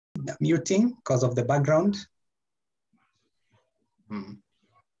muting because of the background.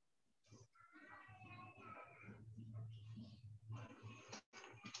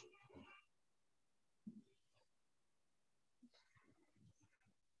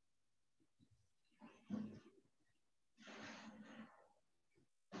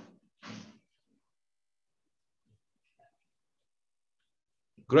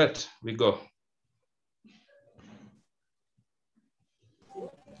 Great, we go.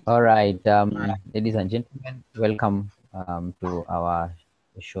 All right, ladies and gentlemen, welcome to our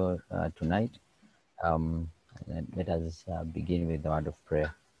show tonight. Let us begin with the word of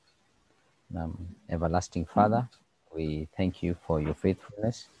prayer. Everlasting Father, we thank you for your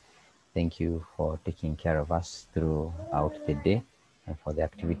faithfulness. Thank you for taking care of us throughout the day and for the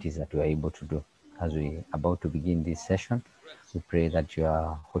activities that we are able to do. As we are about to begin this session, we pray that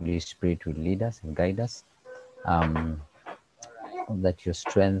your Holy Spirit will lead us and guide us, that your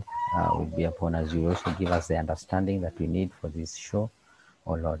strength will be upon us. You will also give us the understanding that we need for this show,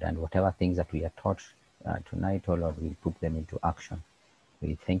 oh Lord, and whatever things that we are taught tonight, oh Lord, we'll put them into action.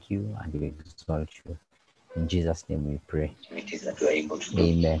 We thank you and we exalt you. In Jesus' name we pray.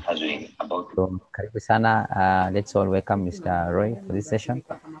 Amen. So, karibu sana. Let's all welcome Mr. Roy for this session.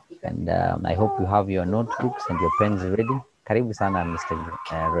 And I hope you have your notebooks and your pens ready. Karibu sana, Mr.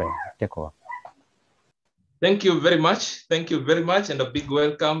 Roy. Take over. Thank you very much. Thank you very much. And a big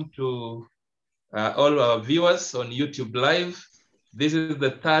welcome to all our viewers on YouTube Live. This is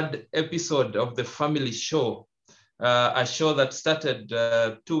the third episode of the Family Show, a show that started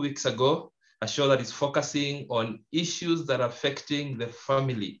 2 weeks ago, a show that is focusing on issues that are affecting the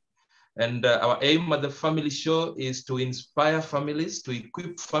family. And our aim at the Family Show is to inspire families, to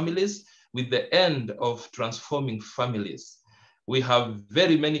equip families with the end of transforming families. We have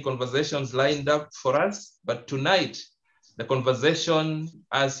very many conversations lined up for us, but tonight, the conversation,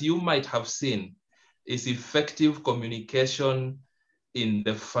 as you might have seen, is effective communication in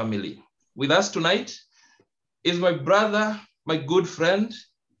the family. With us tonight is my brother, my good friend,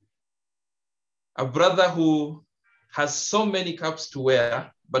 a brother who has so many caps to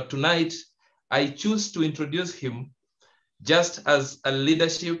wear, but tonight I choose to introduce him just as a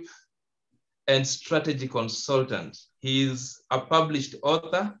leadership and strategy consultant. He is a published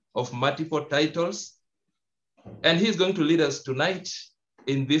author of multiple titles, and he's going to lead us tonight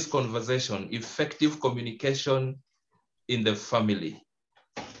in this conversation, effective communication in the family.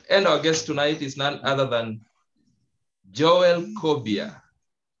 And our guest tonight is none other than Joel Kobia,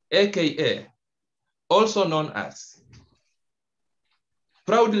 AKA, also known as,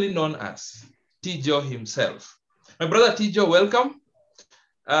 proudly known as, Tijo himself. My brother Tijo, welcome.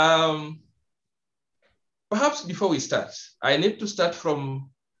 Perhaps before we start, I need to start from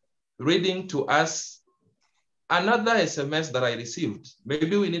reading to us another SMS that I received.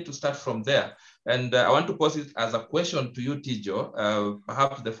 Maybe we need to start from there. And I want to pose it as a question to you, Tijo.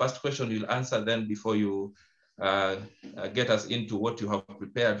 Perhaps the first question you'll answer then before you get us into what you have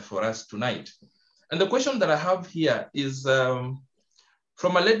prepared for us tonight. And the question that I have here is from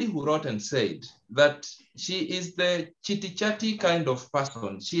a lady who wrote and said that she is the chitty-chatty kind of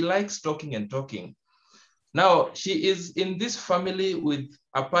person. She likes talking and talking. Now, she is in this family with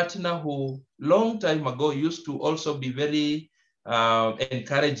a partner who long time ago used to also be very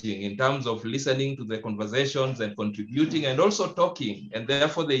encouraging in terms of listening to the conversations and contributing and also talking, and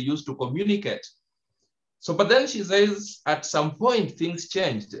therefore they used to communicate. So, but then she says at some point things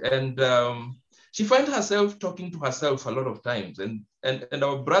changed, and she finds herself talking to herself a lot of times. And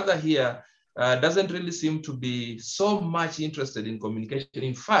our brother here doesn't really seem to be so much interested in communication.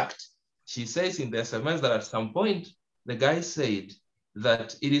 In fact, she says in the SMS that at some point, the guy said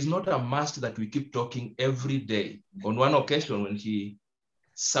that it is not a must that we keep talking every day. On one occasion when he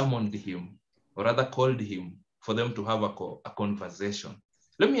summoned him, or rather called him for them to have a conversation.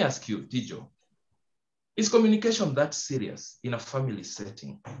 Let me ask you, Tijo, is communication that serious in a family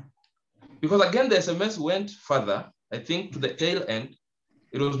setting? Because again, the SMS went further. I think to the tail end,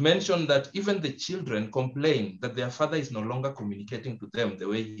 it was mentioned that even the children complain that their father is no longer communicating to them the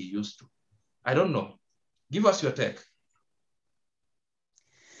way he used to. I don't know. Give us your take.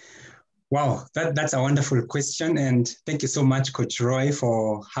 Wow, that's a wonderful question. And thank you so much, Coach Roy,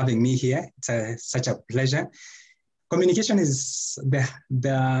 for having me here. It's such a pleasure. Communication is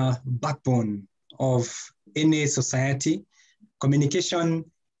the backbone of any society. Communication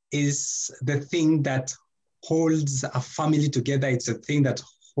is the thing that holds a family together. It's a thing that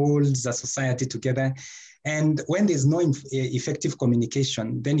holds a society together. And when there's no effective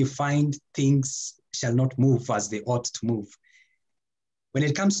communication, then you find things shall not move as they ought to move. When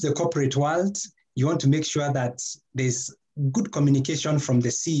it comes to the corporate world, you want to make sure that there's good communication from the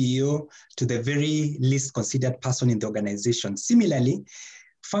CEO to the very least considered person in the organization. Similarly,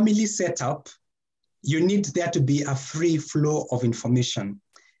 family setup, you need there to be a free flow of information.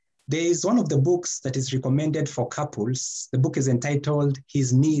 There is one of the books that is recommended for couples. The book is entitled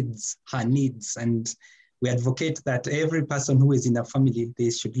His Needs, Her Needs. And we advocate that every person who is in a family,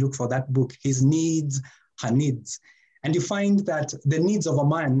 they should look for that book, His Needs, Her Needs. And you find that the needs of a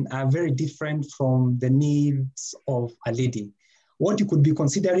man are very different from the needs of a lady. What you could be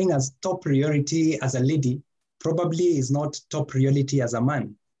considering as top priority as a lady probably is not top priority as a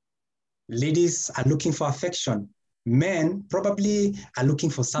man. Ladies are looking for affection. Men probably are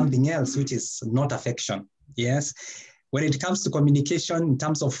looking for something else, which is not affection. Yes. When it comes to communication, in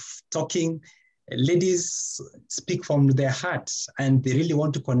terms of talking, ladies speak from their hearts and they really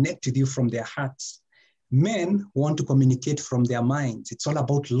want to connect with you from their hearts. Men want to communicate from their minds. It's all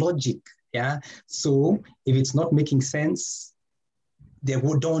about logic. Yeah. So if it's not making sense, they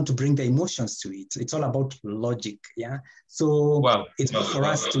don't want to bring the emotions to it. It's all about logic. Yeah. So Wow. It's good for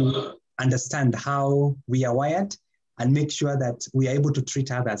us to understand how we are wired and make sure that we are able to treat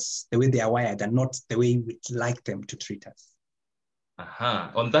others the way they are wired and not the way we'd like them to treat us.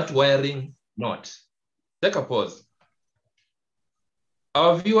 On that wiring note, take a pause.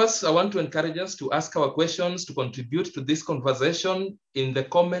 Our viewers, I want to encourage us to ask our questions, to contribute to this conversation in the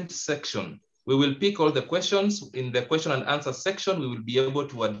comment section. We will pick all the questions in the question and answer section. We will be able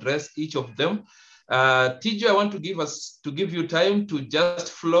to address each of them. TJ, I want to give you time to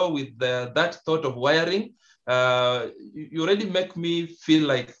just flow with that thought of wiring. You already make me feel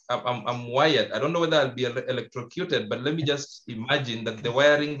like I'm wired. I don't know whether I'll be electrocuted, but let me just imagine that the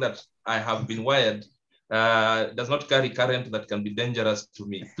wiring that I have been wired does not carry current that can be dangerous to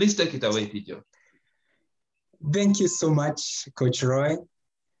me. Please take it away, Tijo. Thank you so much, Coach Roy.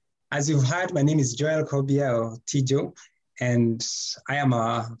 As you've heard, my name is Joel Kobia, or Tijo, and I am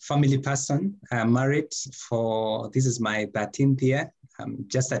a family person. I'm married this is my 13th year. I'm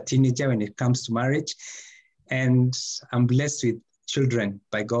just a teenager when it comes to marriage, and I'm blessed with children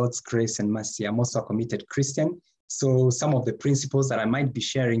by God's grace and mercy. I'm also a committed Christian. So some of the principles that I might be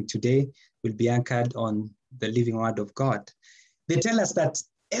sharing today will be anchored on the living word of God. They tell us that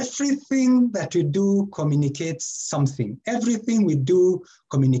everything that we do communicates something. Everything we do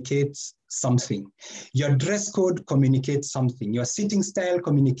communicates something. Your dress code communicates something. Your sitting style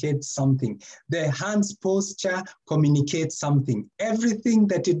communicates something. The hands posture communicates something. Everything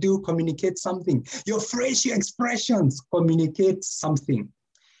that you do communicates something. Your facial expressions communicate something.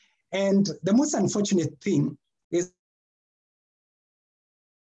 And the most unfortunate thing is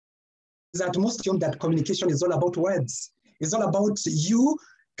that most assume that communication is all about words. It's all about you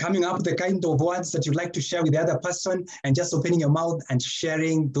coming up with the kind of words that you'd like to share with the other person and just opening your mouth and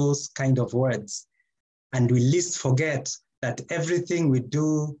sharing those kind of words. And we least forget that everything we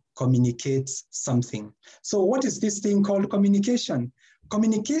do communicates something. So what is this thing called communication?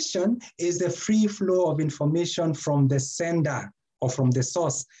 Communication is the free flow of information from the sender or from the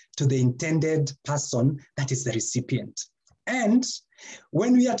source to the intended person, that is the recipient. And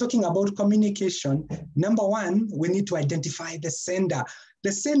when we are talking about communication, number one, we need to identify the sender.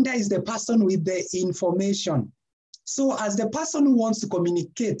 The sender is the person with the information. So as the person who wants to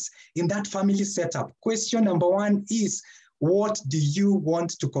communicate in that family setup, question number one is, what do you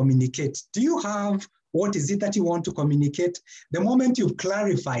want to communicate? Do you have what is it that you want to communicate? The moment you've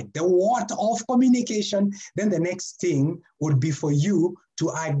clarified the what of communication, then the next thing would be for you to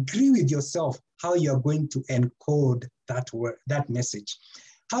agree with yourself how you're going to encode that word, that message.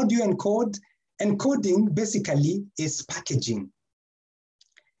 How do you encode? Encoding basically is packaging.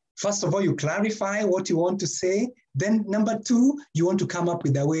 First of all, you clarify what you want to say. Then number two, you want to come up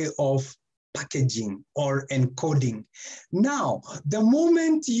with a way of packaging or encoding. Now, the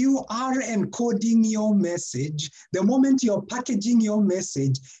moment you are encoding your message, the moment you're packaging your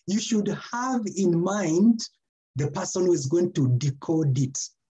message, you should have in mind the person who is going to decode it.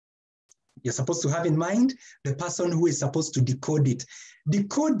 You're supposed to have in mind the person who is supposed to decode it.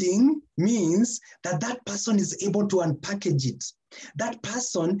 Decoding means that that person is able to unpackage it. That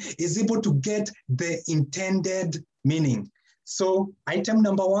person is able to get the intended meaning. So item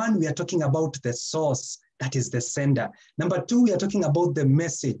number one, we are talking about the source, that is the sender. Number two, we are talking about the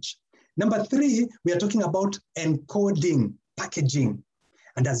message. Number three, we are talking about encoding, packaging.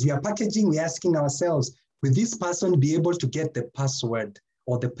 And as we are packaging, we are asking ourselves, will this person be able to get the password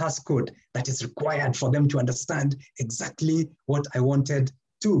or the passcode that is required for them to understand exactly what I wanted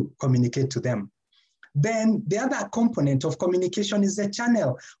to communicate to them? Then the other component of communication is the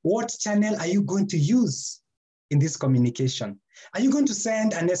channel. What channel are you going to use in this communication? Are you going to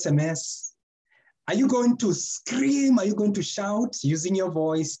send an SMS? Are you going to scream? Are you going to shout using your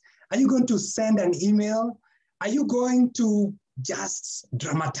voice? Are you going to send an email? Are you going to just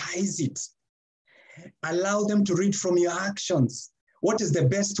dramatize it? Allow them to read from your actions. What is the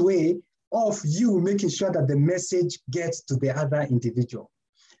best way of you making sure that the message gets to the other individual?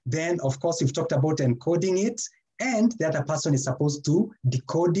 Then, of course, we've talked about encoding it, and the other person is supposed to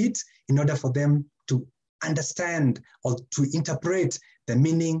decode it in order for them to understand or to interpret the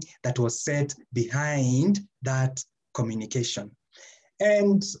meaning that was said behind that communication.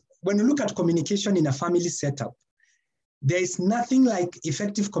 And when you look at communication in a family setup, there is nothing like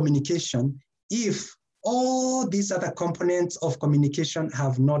effective communication if all these other components of communication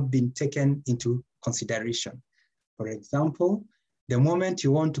have not been taken into consideration. For example, the moment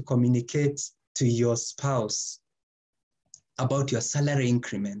you want to communicate to your spouse about your salary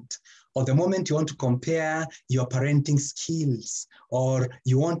increment, or the moment you want to compare your parenting skills, or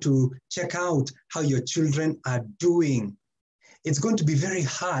you want to check out how your children are doing, it's going to be very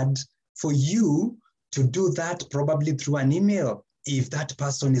hard for you to do that probably through an email if that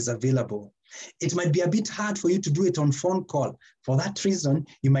person is available. It might be a bit hard for you to do it on phone call. For that reason,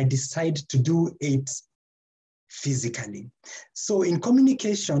 you might decide to do it physically. So in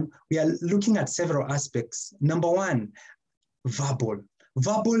communication, we are looking at several aspects. Number one, verbal.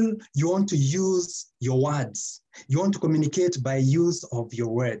 Verbal, you want to use your words. You want to communicate by use of your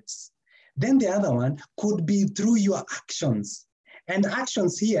words. Then the other one could be through your actions. And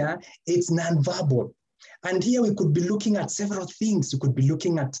actions here, it's non-verbal. And here we could be looking at several things. We could be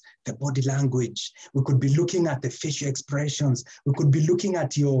looking at the body language. We could be looking at the facial expressions. We could be looking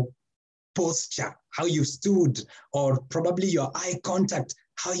at your posture, how you stood, or probably your eye contact,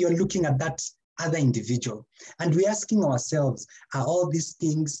 how you're looking at that other individual. And we're asking ourselves, are all these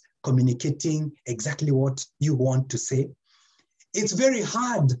things communicating exactly what you want to say? It's very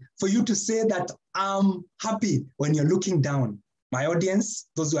hard for you to say that I'm happy when you're looking down. My audience,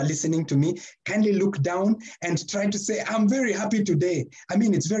 those who are listening to me, kindly look down and try to say, I'm very happy today. I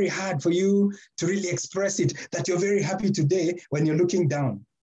mean, it's very hard for you to really express it, that you're very happy today when you're looking down.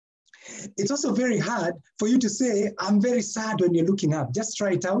 It's also very hard for you to say, I'm very sad when you're looking up. Just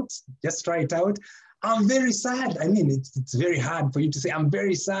try it out. Just try it out. I'm very sad. I mean, it's very hard for you to say, I'm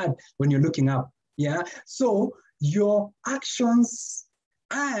very sad when you're looking up. Yeah. So your actions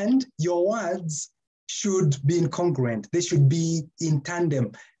and your words should be incongruent. They should be in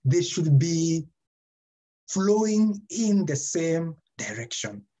tandem. They should be flowing in the same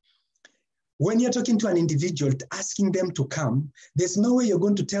direction. When you're talking to an individual, asking them to come, there's no way you're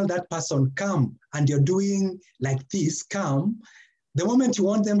going to tell that person, come, and you're doing like this, come. The moment you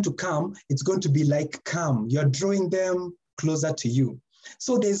want them to come, it's going to be like, come. You're drawing them closer to you.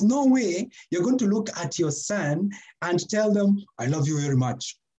 So there's no way you're going to look at your son and tell them, I love you very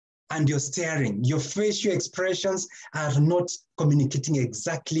much. And you're staring. Your facial expressions are not communicating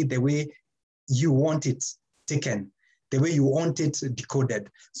exactly the way you want it taken, the way you want it decoded.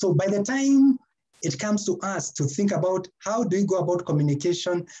 So by the time it comes to us to think about how do we go about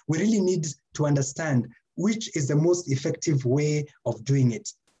communication, we really need to understand which is the most effective way of doing it.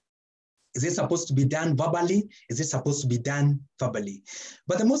 Is it supposed to be done verbally? Is it supposed to be done verbally?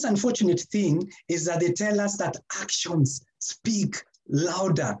 But the most unfortunate thing is that they tell us that actions speak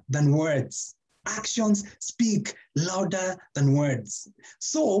louder than words. Actions speak louder than words.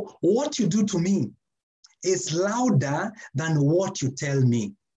 So what you do to me is louder than what you tell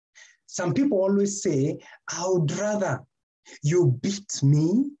me. Some people always say, I would rather you beat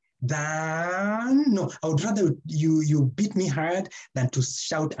me than, no, I would rather you beat me hard than to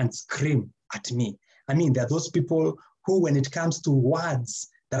shout and scream at me. I mean, there are those people who, when it comes to words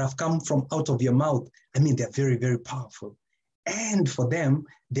that have come from out of your mouth, I mean, they're very, very powerful. And for them,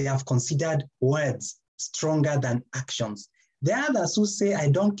 they have considered words stronger than actions. There are others who say, I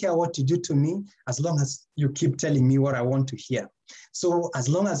don't care what you do to me, as long as you keep telling me what I want to hear. So as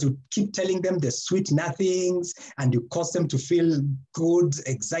long as you keep telling them the sweet nothings and you cause them to feel good,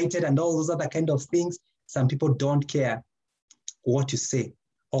 excited, and all those other kind of things, some people don't care what you say.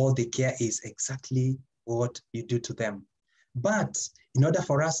 All they care is exactly what you do to them. But in order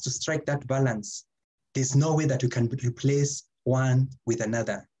for us to strike that balance, there's no way that we can replace one with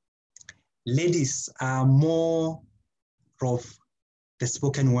another. Ladies are more of the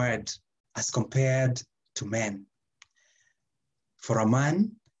spoken word as compared to men. For a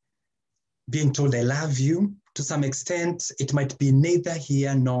man, being told I love you, to some extent, it might be neither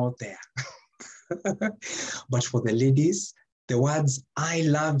here nor there. But for the ladies, the words I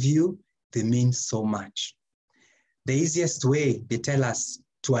love you, they mean so much. The easiest way they tell us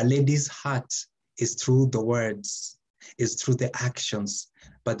to a lady's heart is through the words, is through the actions.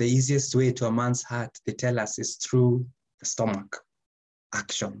 But the easiest way to a man's heart, they tell us, is through the stomach,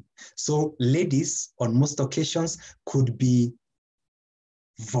 action. So ladies, on most occasions, could be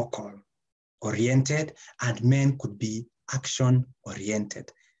vocal oriented, and men could be action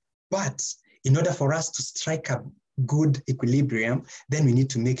oriented. But in order for us to strike a good equilibrium, then we need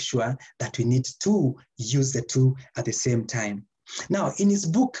to make sure that we need to use the two at the same time. Now, in the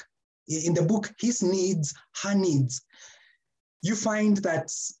book, His Needs, Her Needs, you find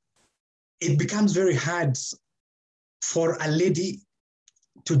that it becomes very hard for a lady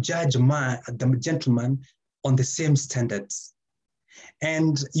to judge the gentleman on the same standards.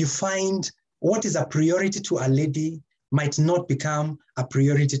 And you find what is a priority to a lady might not become a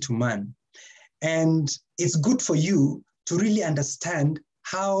priority to man. And it's good for you to really understand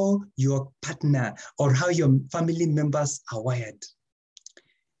how your partner or how your family members are wired.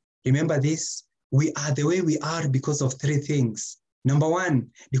 Remember this, we are the way we are because of three things. Number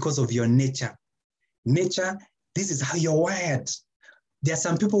one, because of your nature. Nature, this is how you're wired. There are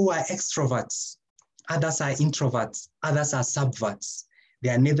some people who are extroverts, others are introverts, others are subverts. They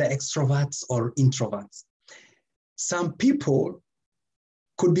are neither extroverts or introverts. Some people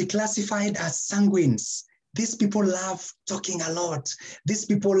could be classified as sanguines. These people love talking a lot. These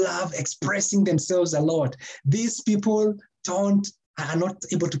people love expressing themselves a lot. These people are not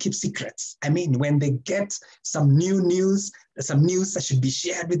able to keep secrets. I mean, when they get some news that should be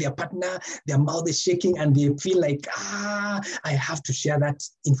shared with their partner, their mouth is shaking and they feel like, I have to share that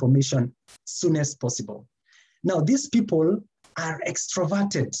information as soon as possible. Now, these people are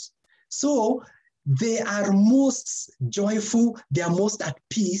extroverted. So they are most joyful, they are most at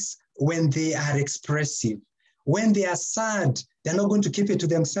peace when they are expressive. When they are sad, they're not going to keep it to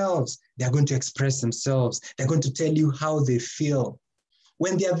themselves. They're going to express themselves. They're going to tell you how they feel.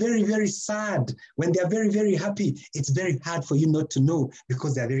 When they are very, very sad, when they are very, very happy, it's very hard for you not to know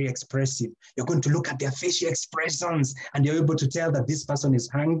because they're very expressive. You're going to look at their facial expressions and you're able to tell that this person is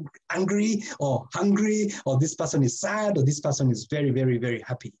angry or hungry, or this person is sad, or this person is very, very, very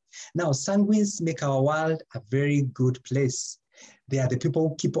happy. Now, sanguines make our world a very good place. They are the people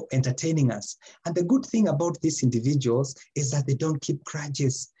who keep entertaining us. And the good thing about these individuals is that they don't keep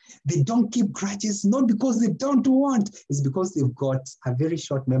grudges. They don't keep grudges, not because they don't want, it's because they've got a very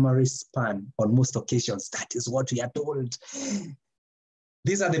short memory span on most occasions. That is what we are told.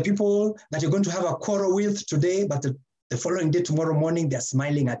 These are the people that you're going to have a quarrel with today, but the following day, tomorrow morning, they're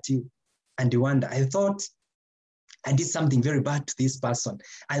smiling at you. And you wonder, I thought I did something very bad to this person.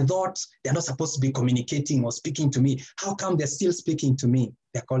 I thought they're not supposed to be communicating or speaking to me. How come they're still speaking to me?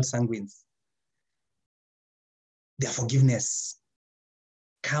 They're called sanguines. Their forgiveness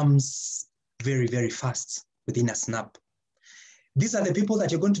comes very, very fast within a snap. These are the people that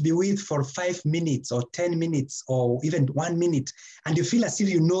you're going to be with for 5 minutes or 10 minutes or even 1 minute, and you feel as if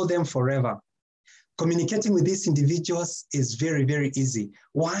you know them forever. Communicating with these individuals is very, very easy.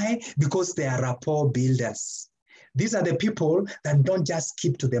 Why? Because they are rapport builders. These are the people that don't just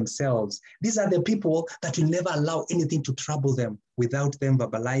keep to themselves. These are the people that will never allow anything to trouble them without them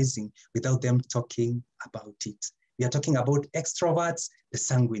verbalizing, without them talking about it. We are talking about extroverts, the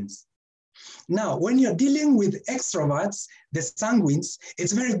sanguines. Now, when you're dealing with extroverts, the sanguines,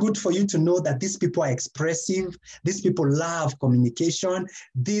 it's very good for you to know that these people are expressive. These people love communication.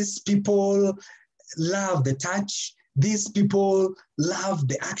 These people love the touch. These people love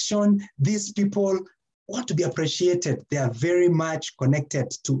the action. These people want to be appreciated. They are very much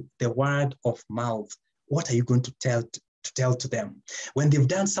connected to the word of mouth. What are you going to tell to them? When they've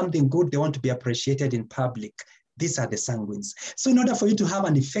done something good, they want to be appreciated in public. These are the sanguines. So in order for you to have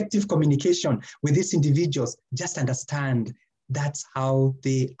an effective communication with these individuals, just understand that's how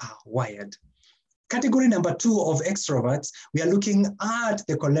they are wired. Category number 2 of extroverts, we are looking at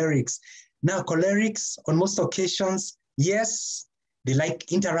the cholerics. Now, cholerics, on most occasions, yes, they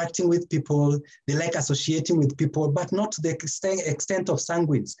like interacting with people, they like associating with people, but not to the extent of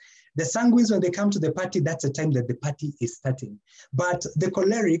sanguines. The sanguines, when they come to the party, that's the time that the party is starting. But the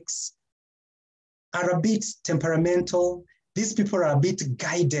cholerics are a bit temperamental. These people are a bit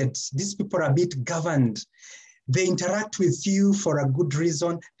guided. These people are a bit governed. They interact with you for a good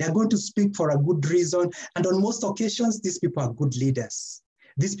reason. They're going to speak for a good reason. And on most occasions, these people are good leaders.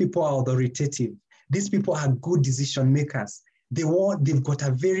 These people are authoritative. These people are good decision makers. They've got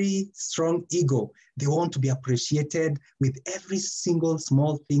a very strong ego. They want to be appreciated with every single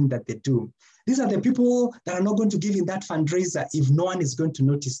small thing that they do. These are the people that are not going to give in that fundraiser if no one is going to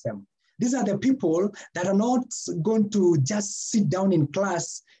notice them. These are the people that are not going to just sit down in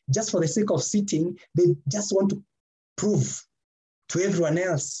class just for the sake of sitting. They just want to prove to everyone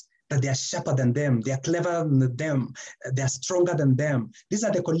else that they are sharper than them, they are cleverer than them, they are stronger than them. These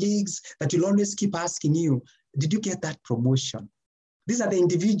are the colleagues that will always keep asking you, did you get that promotion? These are the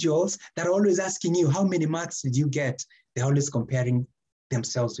individuals that are always asking you, how many marks did you get? They're always comparing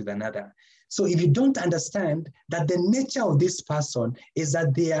themselves with another. So if you don't understand that the nature of this person is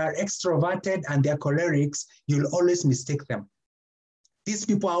that they are extroverted and they're cholerics, you'll always mistake them. These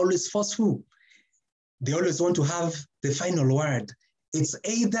people are always forceful. They always want to have the final word. It's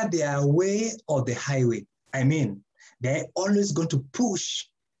either their way or the highway. I mean, they're always going to push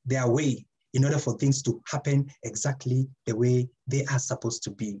their way in order for things to happen exactly the way they are supposed to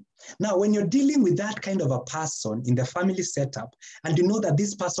be. Now, when you're dealing with that kind of a person in the family setup, and you know that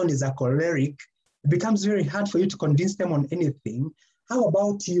this person is a choleric, it becomes very hard for you to convince them on anything. How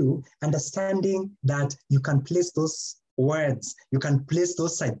about you understanding that you can place those words, you can place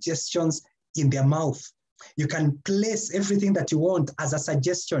those suggestions in their mouth. You can place everything that you want as a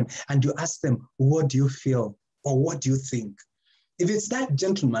suggestion and you ask them, what do you feel? Or what do you think? If it's that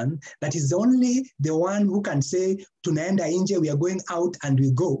gentleman that is only the one who can say, tunaenda nje, we are going out and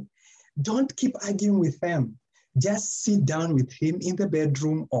we go, don't keep arguing with them. Just sit down with him in the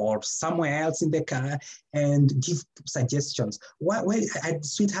bedroom or somewhere else in the car and give suggestions.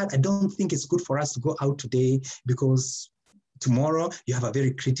 Sweetheart, I don't think it's good for us to go out today because tomorrow you have a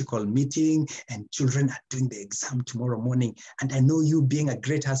very critical meeting and children are doing the exam tomorrow morning. And I know you being a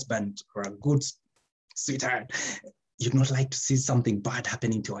great husband or a good sweetheart, you'd not like to see something bad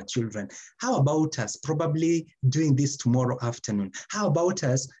happening to our children. How about us probably doing this tomorrow afternoon? How about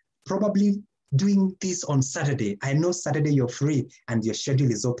us probably doing this on Saturday? I know Saturday you're free and your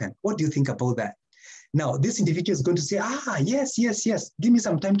schedule is open. What do you think about that? Now, this individual is going to say, yes, give me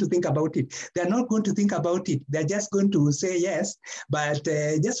some time to think about it. They're not going to think about it. They're just going to say yes, but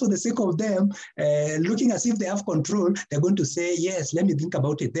just for the sake of them, looking as if they have control, they're going to say, yes, let me think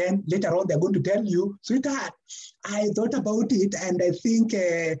about it. Then later on, they're going to tell you, sweetheart, I thought about it and I think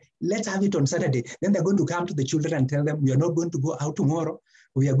let's have it on Saturday. Then they're going to come to the children and tell them, we are not going to go out tomorrow.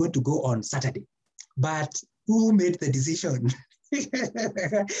 We are going to go on Saturday. But who made the decision?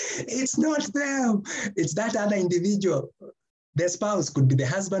 It's not them. It's that other individual. The spouse could be the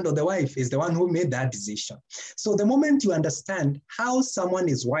husband or the wife is the one who made that decision. So the moment you understand how someone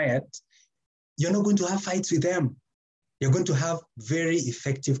is wired, you're not going to have fights with them. You're going to have very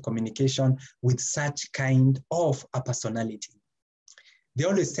effective communication with such kind of a personality. They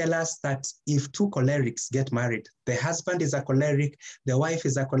always tell us that if two cholerics get married, the husband is a choleric, the wife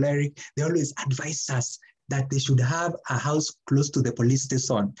is a choleric, they always advise us that they should have a house close to the police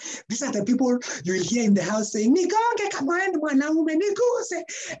station. These are the people you will hear in the house saying, Nigonge kamwende mwanaume niguse.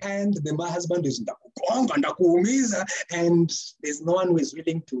 And the husband is ndakugonga ndakuumiza, and there's no one who is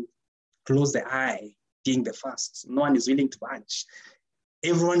willing to close the eye being the first. No one is willing to budge.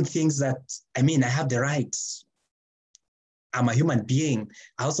 Everyone thinks that, I have the rights. I'm a human being.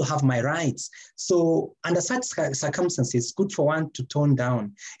 I also have my rights. So under such circumstances, it's good for one to tone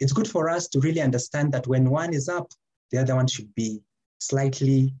down. It's good for us to really understand that when one is up, the other one should be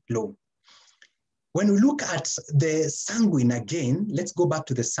slightly low. When we look at the sanguine again, let's go back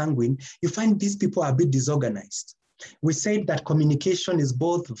to the sanguine, you find these people are a bit disorganized. We said that communication is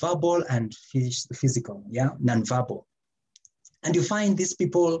both verbal and physical, non-verbal. And you find these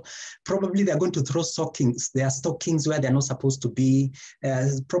people, probably they're going to throw stockings. There are stockings where they're not supposed to be.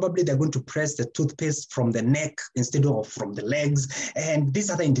 Probably they're going to press the toothpaste from the neck instead of from the legs. And this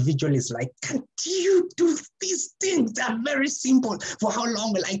other individual is like, can't you do these things? They're very simple. For how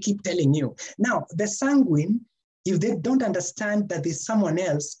long will I keep telling you? Now, the sanguine, if they don't understand that there's someone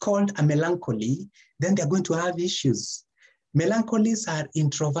else called a melancholy, then they're going to have issues. Melancholies are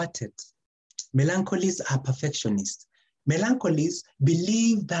introverted. Melancholies are perfectionists. Melancholies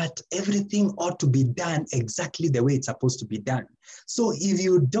believe that everything ought to be done exactly the way it's supposed to be done. So if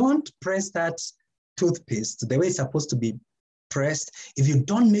you don't press that toothpaste the way it's supposed to be pressed, if you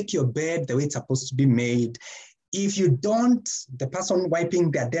don't make your bed the way it's supposed to be made, if you don't, the person wiping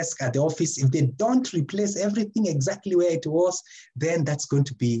their desk at the office, if they don't replace everything exactly where it was, then that's going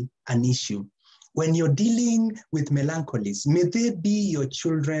to be an issue. When you're dealing with melancholies, may they be your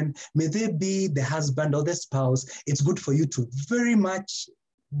children, may they be the husband or the spouse, it's good for you to very much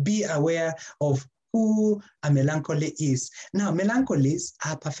be aware of who a melancholy is. Now, melancholies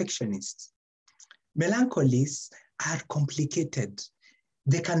are perfectionists. Melancholies are complicated.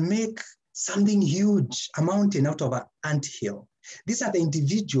 They can make something huge, a mountain out of an anthill. These are the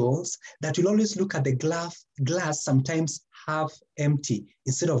individuals that will always look at the glass sometimes half empty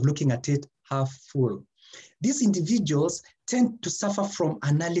instead of looking at it half full. These individuals tend to suffer from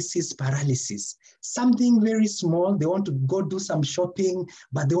analysis paralysis. Something very small, they want to go do some shopping,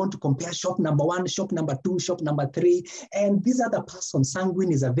 but they want to compare shop number 1, shop number 2, shop number 3. And these other person,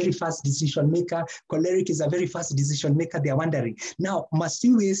 sanguine is a very fast decision maker, choleric is a very fast decision maker. They are wondering, now, must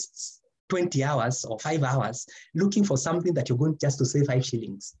you waste 20 hours or 5 hours looking for something that you're going just to save 5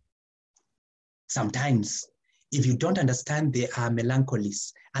 shillings? Sometimes, if you don't understand they are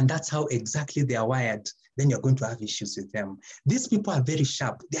melancholies, and that's how exactly they are wired, then you're going to have issues with them. These people are very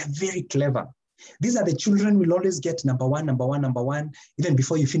sharp. They are very clever. These are the children will always get number one, number one, number one. Even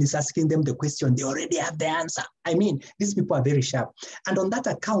before you finish asking them the question, they already have the answer. I mean, these people are very sharp. And on that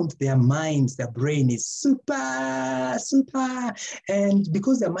account, their minds, their brain is super, super. And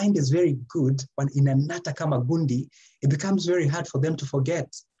because their mind is very good, when in a nata kama gundi, it becomes very hard for them to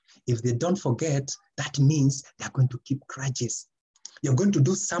forget. If they don't forget, that means they're going to keep grudges. You're going to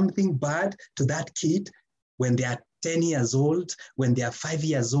do something bad to that kid when they are 10 years old, when they are 5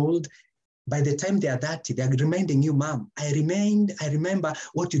 years old. By the time they are 30, they're reminding you, Mom, I remember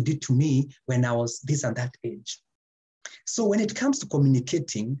what you did to me when I was this and that age. So when it comes to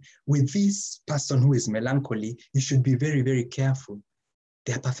communicating with this person who is melancholy, you should be very, very careful.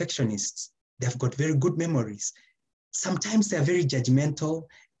 They are perfectionists. They've got very good memories. Sometimes they're very judgmental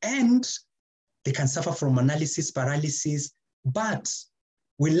and they can suffer from analysis paralysis, but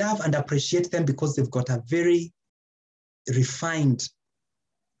we love and appreciate them because they've got a very refined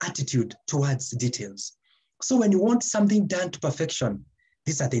attitude towards details. So when you want something done to perfection,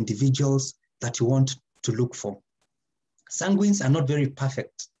 these are the individuals that you want to look for. Sanguines are not very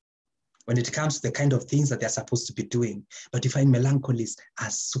perfect when it comes to the kind of things that they're supposed to be doing, but you find melancholies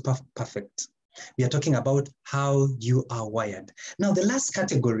are super perfect. We are talking about how you are wired. Now, the last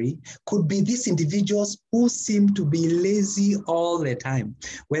category could be these individuals who seem to be lazy all the time.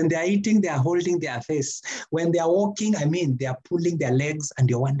 When they are eating, they are holding their face. When they are walking, they are pulling their legs and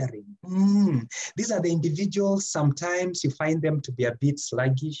you're wondering, these are the individuals, sometimes you find them to be a bit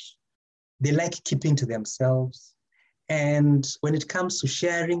sluggish. They like keeping to themselves. And when it comes to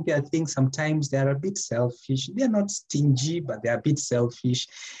sharing their things, sometimes they're a bit selfish. They're not stingy, but they're a bit selfish.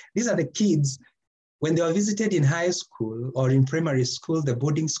 These are the kids, when they were visited in high school or in primary school, the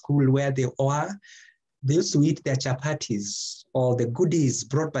boarding school where they are, they used to eat their chapatis or the goodies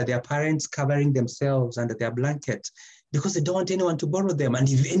brought by their parents, covering themselves under their blanket because they don't want anyone to borrow them. And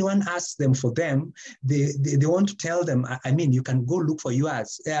if anyone asks them for them, they want to tell them, you can go look for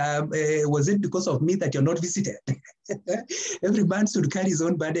yours. Was it because of me that you're not visited? Every man should carry his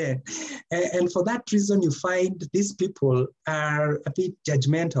own burden. And for that reason, you find these people are a bit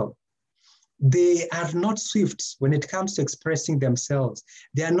judgmental. They are not swift when it comes to expressing themselves.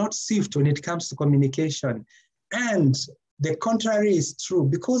 They are not swift when it comes to communication. And the contrary is true.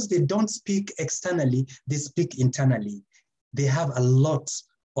 Because they don't speak externally, they speak internally. They have a lot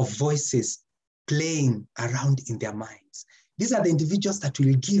of voices playing around in their minds. These are the individuals that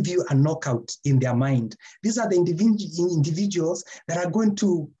will give you a knockout in their mind. These are the individuals that are going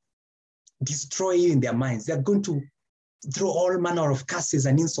to destroy you in their minds. They're going to throw all manner of curses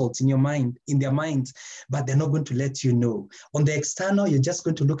and insults in their minds, but they're not going to let you know. On the external, you're just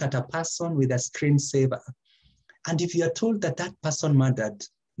going to look at a person with a screensaver. And if you're told that that person murdered,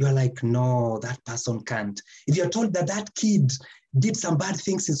 you're like, no, that person can't. If you're told that that kid did some bad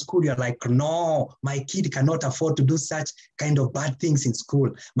things in school, you're like, no, my kid cannot afford to do such kind of bad things in school.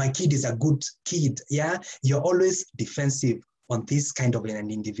 My kid is a good kid, yeah? You're always defensive on this kind of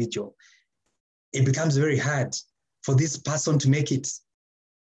an individual. It becomes very hard for this person to make it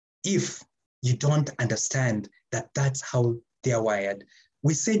if you don't understand that that's how they are wired.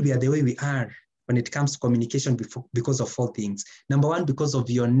 We said we are the way we are when it comes to communication because of 4 things. Number 1, because of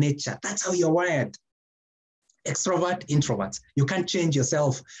your nature. That's how you're wired. Extrovert, introvert. You can't change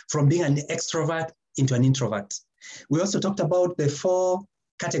yourself from being an extrovert into an introvert. We also talked about the 4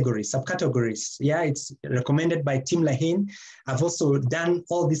 categories, subcategories. Yeah, it's recommended by Tim Lahine. I've also done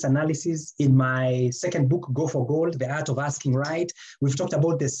all this analysis in my second book, Go for Gold, The Art of Asking Right. We've talked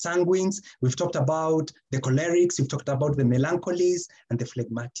about the sanguines, we've talked about the cholerics, we've talked about the melancholies and the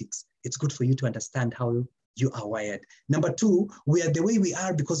phlegmatics. It's good for you to understand how you are wired. Number 2, we are the way we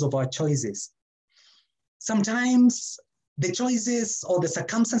are because of our choices. Sometimes the choices or the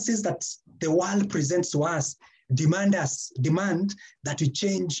circumstances that the world presents to us demand that we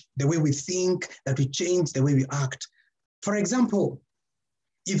change the way we think, that we change the way we act. For example,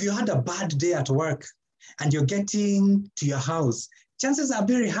 if you had a bad day at work and you're getting to your house, chances are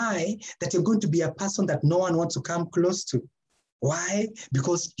very high that you're going to be a person that no one wants to come close to. Why?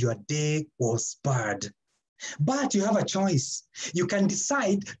 Because your day was bad. But you have a choice. You can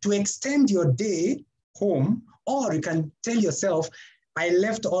decide to extend your day home, or you can tell yourself, I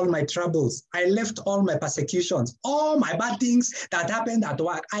left all my troubles. I left all my persecutions, all my bad things that happened at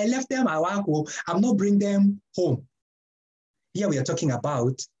work. I left them at work. I'm not bringing them home. Here we are talking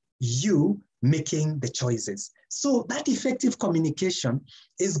about you making the choices. So that effective communication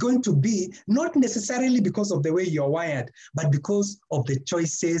is going to be not necessarily because of the way you're wired, but because of the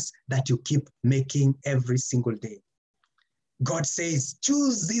choices that you keep making every single day. God says,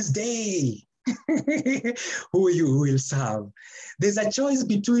 choose this day who you will serve. There's a choice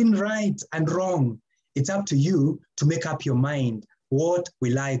between right and wrong. It's up to you to make up your mind. What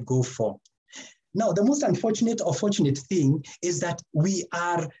will I go for? Now, the most unfortunate or fortunate thing is that we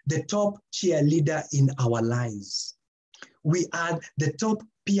are the top cheerleader in our lives. We are the top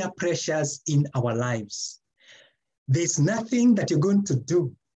peer pressures in our lives. There's nothing that you're going to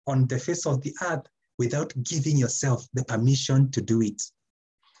do on the face of the earth without giving yourself the permission to do it.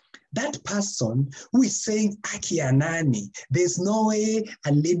 That person who is saying, Aki Anani, there's no way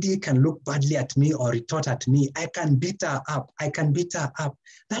a lady can look badly at me or retort at me. I can beat her up. I can beat her up.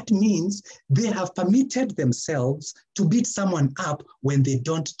 That means they have permitted themselves to beat someone up when they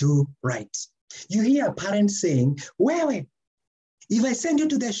don't do right. You hear a parent saying, Wewe, if I send you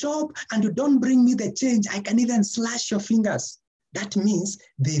to the shop and you don't bring me the change, I can even slash your fingers. That means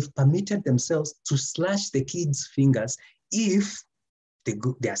they've permitted themselves to slash the kids' fingers if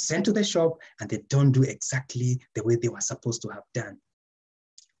they are sent to the shop and they don't do exactly the way they were supposed to have done.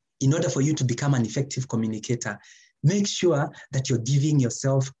 In order for you to become an effective communicator, make sure that you're giving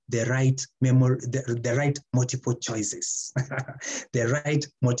yourself the right memory, the right multiple choices. The right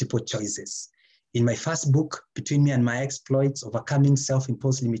multiple choices. In my first book, Between Me and My Exploits, Overcoming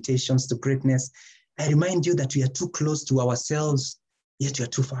Self-Imposed Limitations to Greatness, I remind you that we are too close to ourselves, yet we are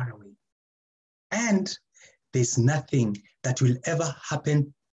too far away. And there's nothing that will ever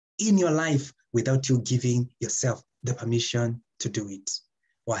happen in your life without you giving yourself the permission to do it.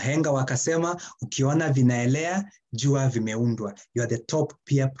 Wahenga wakasema, ukiona vinaelea, jua vimeundwa. You are the top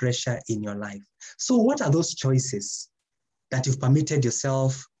peer pressure in your life. So what are those choices that you've permitted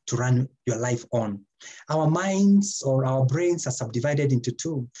yourself to run your life on? Our minds or our brains are subdivided into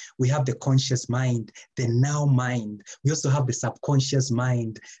two. We have the conscious mind, the now mind. We also have the subconscious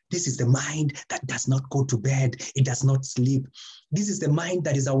mind. This is the mind that does not go to bed. It does not sleep. This is the mind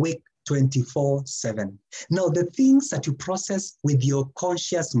that is awake 24/7. Now, the things that you process with your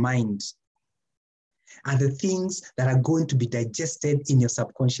conscious mind are the things that are going to be digested in your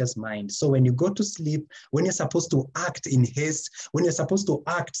subconscious mind. So when you go to sleep, when you're supposed to act in haste, when you're supposed to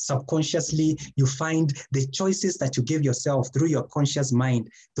act subconsciously, you find the choices that you give yourself through your conscious mind.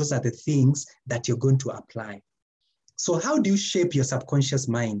 Those are the things that you're going to apply. So how do you shape your subconscious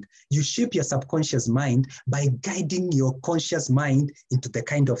mind? You shape your subconscious mind by guiding your conscious mind into the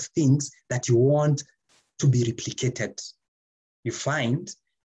kind of things that you want to be replicated. You find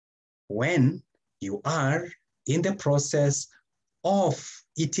when you are in the process of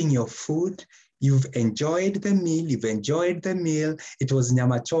eating your food, you've enjoyed the meal, it was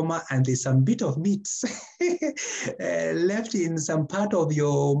nyama choma, and there's some bit of meat left in some part of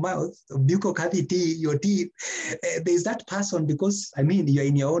your mouth, buccal cavity, your teeth. There's that person, because, I mean, you're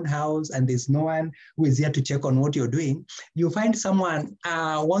in your own house and there's no one who is here to check on what you're doing. You find someone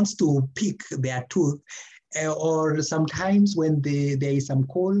wants to pick their tooth, or sometimes when there is some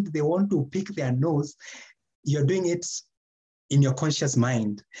cold, they want to pick their nose. You're doing it in your conscious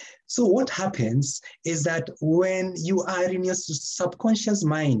mind. So what happens is that when you are in your subconscious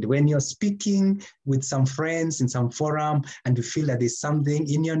mind, when you're speaking with some friends in some forum and you feel that there's something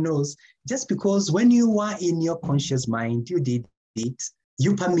in your nose, just because when you were in your conscious mind, you did it,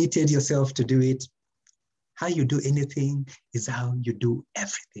 you permitted yourself to do it. How you do anything is how you do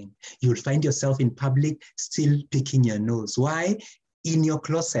everything. You'll find yourself in public still picking your nose. Why? In your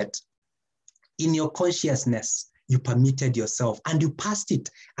closet, in your consciousness, you permitted yourself and you passed it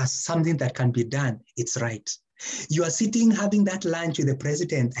as something that can be done. It's right. You are sitting having that lunch with the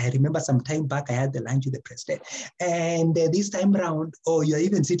president. I remember some time back, I had the lunch with the president. And this time around, you're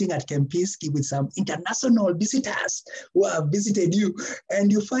even sitting at Kempinski with some international visitors who have visited you.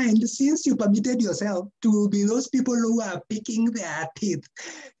 And you find, since you permitted yourself to be those people who are picking their teeth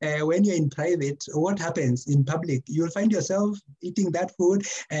when you're in private, what happens in public? You'll find yourself eating that food.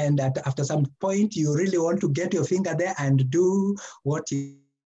 And after some point, you really want to get your finger there and do what you've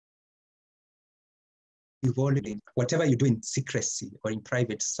already, whatever you do in secrecy or in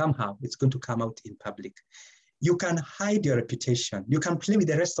private, somehow it's going to come out in public. You can hide your reputation. You can play with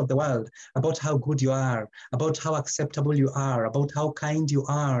the rest of the world about how good you are, about how acceptable you are, about how kind you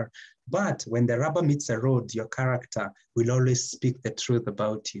are. But when the rubber meets the road, your character will always speak the truth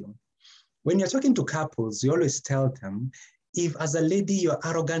about you. When you're talking to couples, you always tell them, if as a lady you're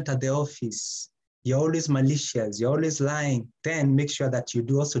arrogant at the office, you're always malicious, you're always lying, then make sure that you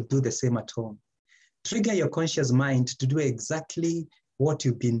do also do the same at home. Trigger your conscious mind to do exactly what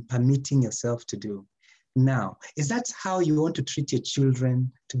you've been permitting yourself to do. Now, is that how you want to treat your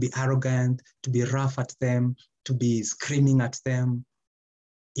children? To be arrogant, to be rough at them, to be screaming at them?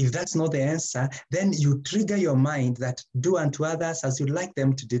 If that's not the answer, then you trigger your mind that do unto others as you'd like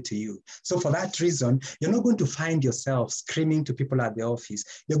them to do to you. So for that reason, you're not going to find yourself screaming to people at the office.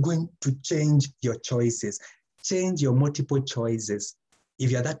 You're going to change your choices, change your multiple choices.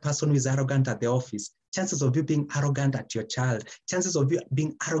 If you're that person who is arrogant at the office, chances of you being arrogant at your child, chances of you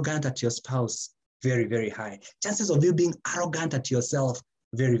being arrogant at your spouse, very, very high. Chances of you being arrogant at yourself,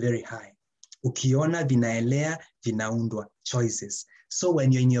 very, very high. Ukiona vinaelea, vinaundwa, choices. So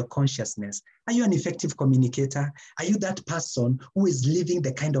when you're in your consciousness, are you an effective communicator? Are you that person who is living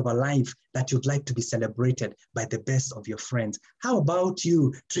the kind of a life that you'd like to be celebrated by the best of your friends? How about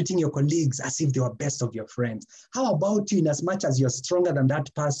you treating your colleagues as if they were best of your friends? How about you, in as much as you're stronger than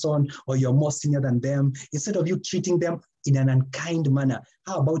that person or you're more senior than them, instead of you treating them in an unkind manner,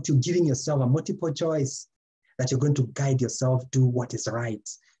 how about you giving yourself a multiple choice that you're going to guide yourself, do what is right?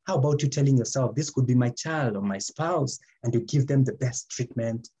 How about you telling yourself, this could be my child or my spouse, and you give them the best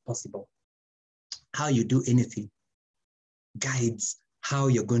treatment possible? How you do anything guides how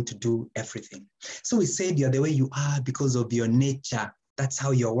you're going to do everything. So we said you're the way you are because of your nature. That's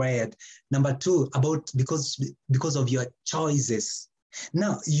how you're wired. Number two, because of your choices.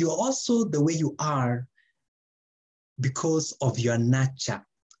 Now, you're also the way you are because of your nature.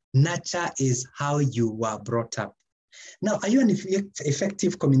 Nature is how you were brought up. Now, are you an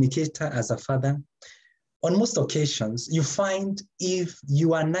effective communicator as a father? On most occasions, you find if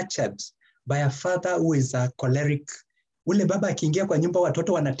you are nurtured by a father who is a choleric, ule baba akiingia kwa nyumba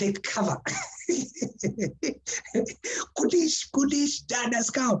watoto wana take cover. Kudish, dad has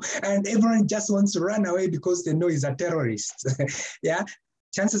come. And everyone just wants to run away because they know he's a terrorist. Yeah,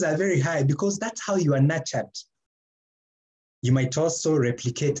 chances are very high because that's how you are nurtured. You might also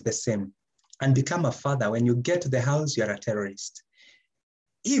replicate the same and become a father. When you get to the house, you're a terrorist.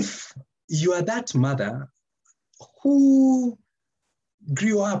 If you are that mother who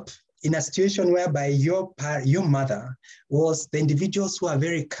grew up in a situation whereby your mother was the individuals who are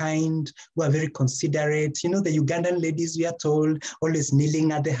very kind, who are very considerate. You know, the Ugandan ladies, we are told, always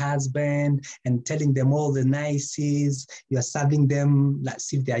kneeling at the husband and telling them all the niceties. You are serving them as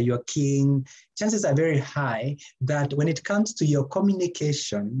if they are your king. Chances are very high that when it comes to your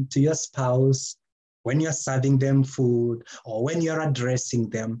communication to your spouse, when you're serving them food or when you're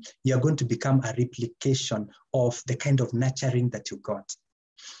addressing them, you're going to become a replication of the kind of nurturing that you got.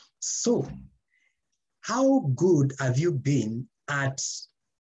 So, how good have you been at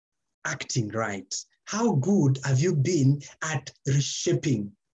acting right? How good have you been at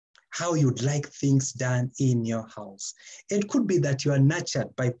reshaping how you'd like things done in your house? It could be that you are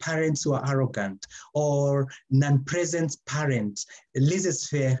nurtured by parents who are arrogant or non-present parents,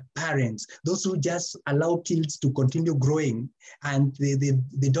 laissez-faire parents, those who just allow kids to continue growing and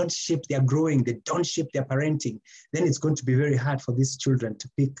they don't shape their growing, they don't shape their parenting. Then it's going to be very hard for these children to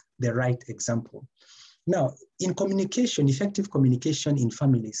pick the right example. Now, in communication, effective communication in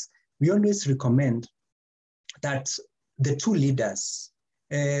families, we always recommend that the two leaders,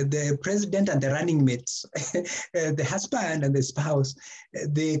 the president and the running mates, the husband and the spouse,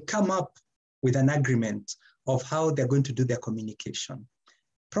 they come up with an agreement of how they're going to do their communication.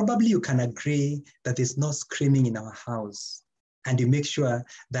 Probably you can agree that there's no screaming in our house, and you make sure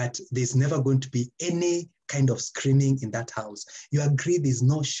that there's never going to be any kind of screaming in that house. You agree there's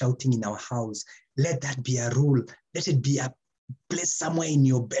no shouting in our house. Let that be a rule. Let it be a place somewhere in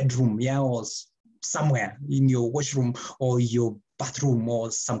your bedroom, yeah, or somewhere in your washroom or your bathroom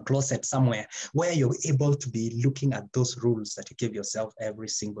or some closet somewhere where you're able to be looking at those rules that you give yourself every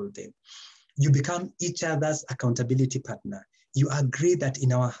single day. You become each other's accountability partner. You agree that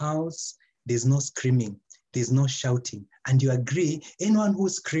in our house, there's no screaming, there's no shouting. And you agree, anyone who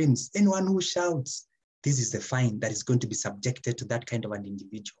screams, anyone who shouts, this is the fine that is going to be subjected to that kind of an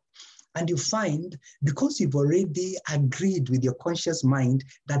individual. And you find, because you've already agreed with your conscious mind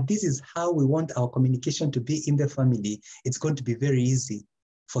that this is how we want our communication to be in the family, it's going to be very easy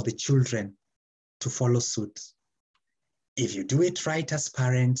for the children to follow suit. If you do it right as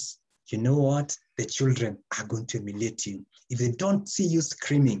parents, you know what? The children are going to emulate you. If they don't see you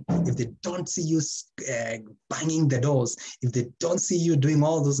screaming, if they don't see you banging the doors, if they don't see you doing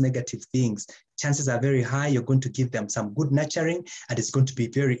all those negative things, chances are very high you're going to give them some good nurturing, and it's going to be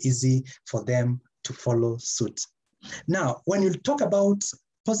very easy for them to follow suit. Now, when you talk about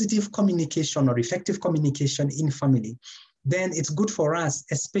positive communication or effective communication in family, then it's good for us,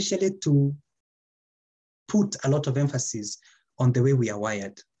 especially to put a lot of emphasis on the way we are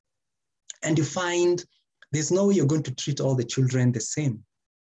wired. And you find there's no way you're going to treat all the children the same.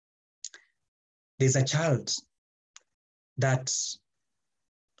 There's a child that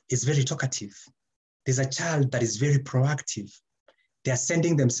is very talkative. There's a child that is very proactive. They are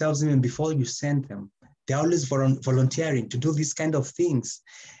sending themselves even before you send them. They're always volunteering to do these kind of things.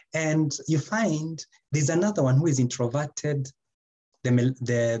 And you find there's another one who is introverted,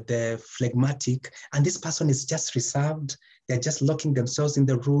 the phlegmatic, and this person is just reserved. They're just locking themselves in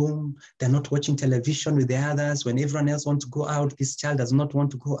the room. They're not watching television with the others. When everyone else wants to go out, this child does not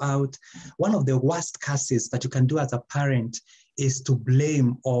want to go out. One of the worst curses that you can do as a parent is to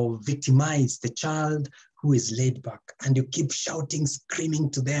blame or victimize the child who is laid back, and you keep shouting,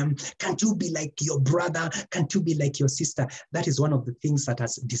 screaming to them, can't you be like your brother? Can't you be like your sister? That is one of the things that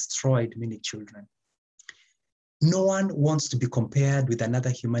has destroyed many children. No one wants to be compared with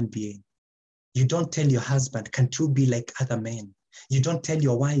another human being. You don't tell your husband, can't you be like other men? You don't tell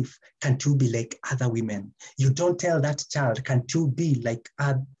your wife, can't you be like other women? You don't tell that child, can't you be like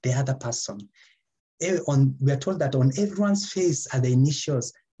the other person? We are told that on everyone's face are the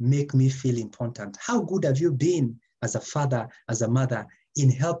initials, make me feel important. How good have you been as a father, as a mother, in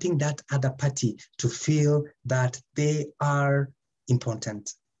helping that other party to feel that they are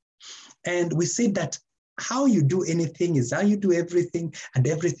important? And we say that how you do anything is how you do everything, and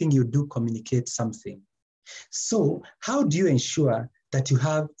everything you do communicates something. So how do you ensure that you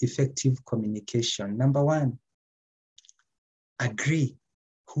have effective communication? Number one, agree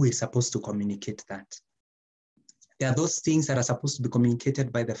who is supposed to communicate that. There are those things that are supposed to be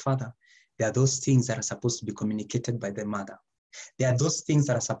communicated by the father. There are those things that are supposed to be communicated by the mother. There are those things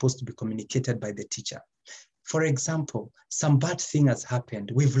that are supposed to be communicated by the teacher. For example, some bad thing has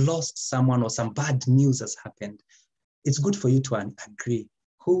happened. We've lost someone, or some bad news has happened. It's good for you to agree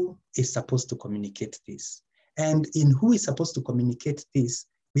who is supposed to communicate this. And in who is supposed to communicate this,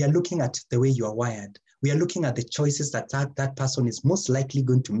 we are looking at the way you are wired. We are looking at the choices that that person is most likely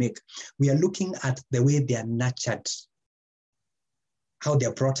going to make. We are looking at the way they are nurtured, how they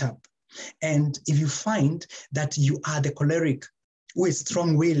are brought up. And if you find that you are the choleric, who is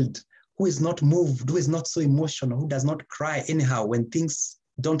strong-willed, who is not moved, who is not so emotional, who does not cry anyhow when things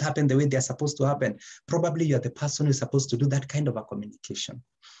don't happen the way they're supposed to happen, probably you're the person who's supposed to do that kind of a communication.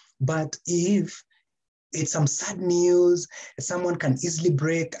 But if it's some sad news, someone can easily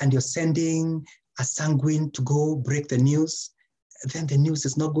break, and you're sending a sanguine to go break the news, then the news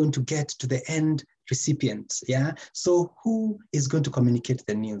is not going to get to the end recipient. Yeah. So who is going to communicate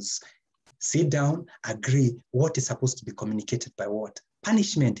the news? Sit down, agree what is supposed to be communicated by what.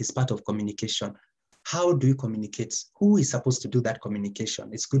 Punishment is part of communication. How do you communicate? Who is supposed to do that communication?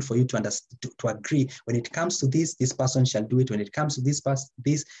 It's good for you to agree. When it comes to this person shall do it. When it comes to this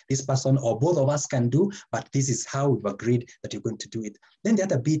person, or both of us can do, but this is how we've agreed that you're going to do it. Then the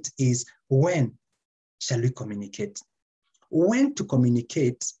other bit is, when shall we communicate? When to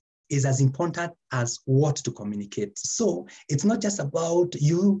communicate is as important as what to communicate. So it's not just about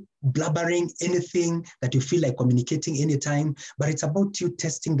you blabbering anything that you feel like communicating anytime, but it's about you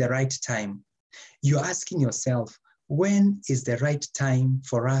testing the right time. You're asking yourself, when is the right time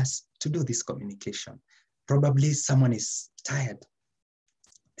for us to do this communication? Probably someone is tired.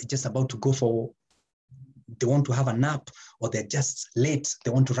 They're just about to they want to have a nap, or they're just late.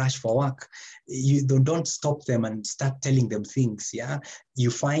 They want to rush for work. You don't stop them and start telling them things. Yeah,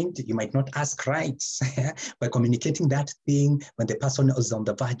 you find you might not ask right by communicating that thing when the person is on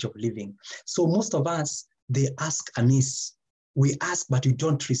the verge of leaving. So most of us, they ask amiss. We ask, but we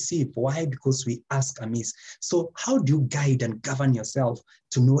don't receive. Why? Because we ask amiss. So how do you guide and govern yourself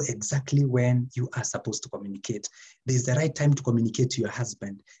to know exactly when you are supposed to communicate? There's the right time to communicate to your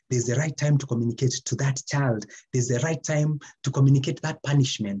husband. There's the right time to communicate to that child. There's the right time to communicate that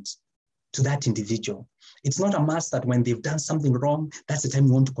punishment to that individual. It's not a must that when they've done something wrong, that's the time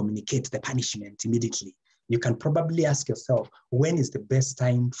you want to communicate the punishment immediately. You can probably ask yourself, when is the best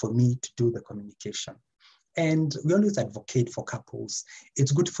time for me to do the communication? And we always advocate for couples.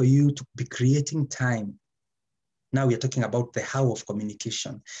 It's good for you to be creating time. Now we're talking about the how of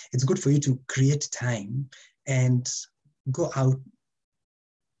communication. It's good for you to create time and go out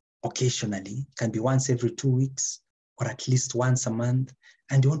occasionally. It can be once every 2 weeks, or at least once a month.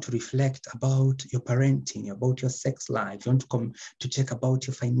 And you want to reflect about your parenting, about your sex life. You want to come to check about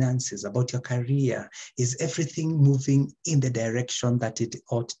your finances, about your career. Is everything moving in the direction that it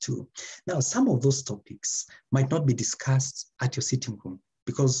ought to? Now, some of those topics might not be discussed at your sitting room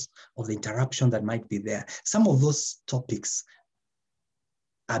because of the interruption that might be there. Some of those topics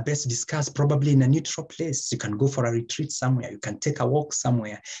are best discussed probably in a neutral place. You can go for a retreat somewhere. You can take a walk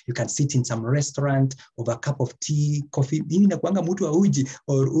somewhere. You can sit in some restaurant over a cup of tea, coffee,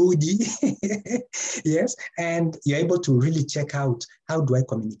 or uji. Yes, and you're able to really check out, how do I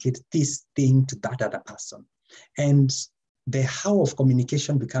communicate this thing to that other person? And the how of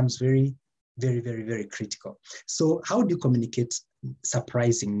communication becomes very, very, very, very critical. So how do you communicate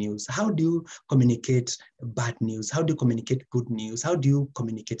surprising news? How do you communicate bad news? How do you communicate good news? How do you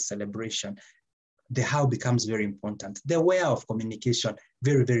communicate celebration? The how becomes very important. The where of communication,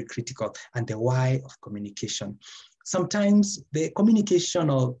 very, very critical. And the why of communication. Sometimes the communication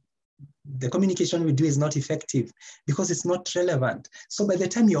we do is not effective because it's not relevant. So by the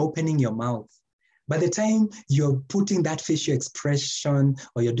time you're opening your mouth, by the time you're putting that facial expression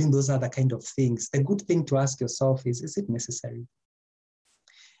or you're doing those other kind of things, the good thing to ask yourself is it necessary?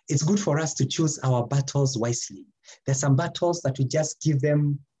 It's good for us to choose our battles wisely. There's some battles that we just give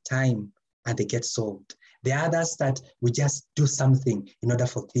them time and they get solved. There are others that we just do something in order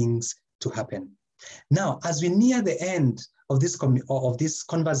for things to happen. Now, as we near the end of this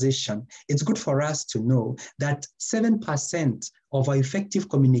conversation, it's good for us to know that 7% of our effective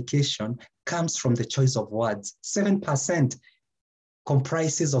communication comes from the choice of words. 7%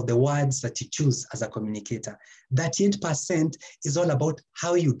 comprises of the words that you choose as a communicator. 38% is all about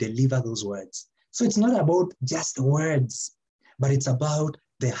how you deliver those words. So it's not about just words, but it's about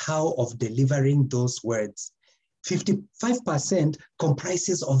the how of delivering those words. 55%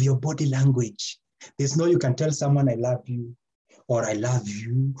 comprises of your body language. There's no you can tell someone I love you, or I love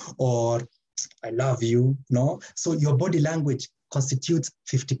you, or I love you, no? So your body language constitutes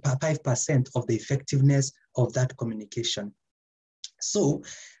 55% of the effectiveness of that communication. So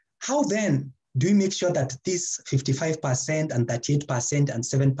how then do we make sure that this 55% and 38% and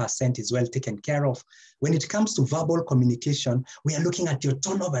 7% is well taken care of? When it comes to verbal communication, we are looking at your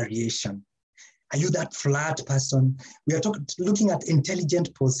tone of variation. Are you that flat person? We are looking at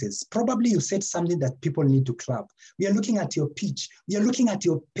intelligent poses. Probably you said something that people need to clap. We are looking at your pitch. We are looking at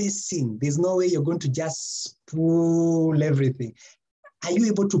your pacing. There's no way you're going to just spool everything. Are you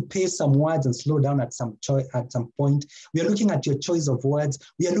able to pace some words and slow down at some point? We are looking at your choice of words.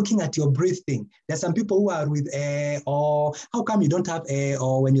 We are looking at your breathing. There's some people who are with or how come you don't have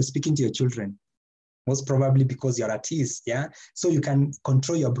or when you're speaking to your children? Most probably because you're at ease, yeah? So you can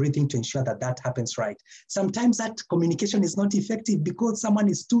control your breathing to ensure that that happens right. Sometimes that communication is not effective because someone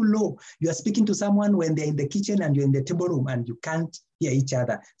is too low. You are speaking to someone when they're in the kitchen and you're in the table room and you can't hear each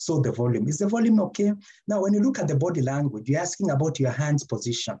other. So the volume, is the volume okay? Now, when you look at the body language, you're asking about your hand's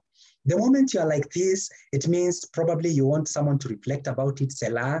position. The moment you're like this, it means probably you want someone to reflect about it,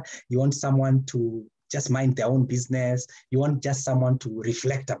 Selah. You want someone to just mind their own business. You want just someone to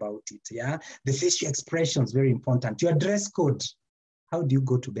reflect about it, yeah? The facial expression is very important. Your dress code, how do you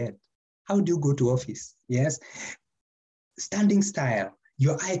go to bed? How do you go to office, yes? Standing style,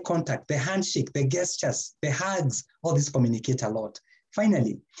 your eye contact, the handshake, the gestures, the hugs, all this communicate a lot.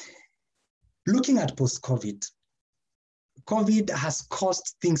 Finally, looking at post-COVID, COVID has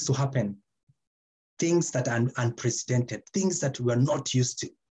caused things to happen, things that are unprecedented, things that we're not used to.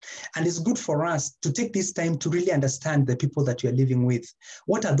 And it's good for us to take this time to really understand the people that we are living with.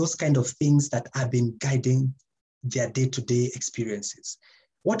 What are those kind of things that have been guiding their day-to-day experiences?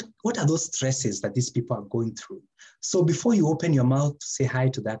 What are those stresses that these people are going through? So before you open your mouth to say hi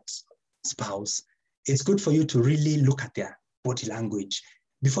to that spouse, it's good for you to really look at their body language.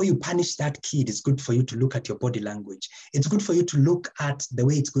 Before you punish that kid, it's good for you to look at your body language. It's good for you to look at the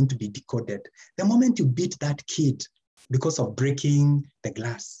way it's going to be decoded. The moment you beat that kid, because of breaking the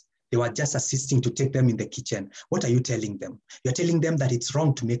glass, they were just assisting to take them in the kitchen. What are you telling them? You're telling them that it's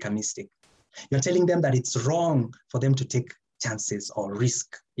wrong to make a mistake. You're telling them that it's wrong for them to take chances or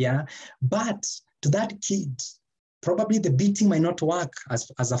risk, yeah? But to that kid, probably the beating might not work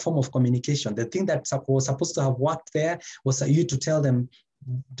as a form of communication. The thing that was supposed to have worked there was you to tell them,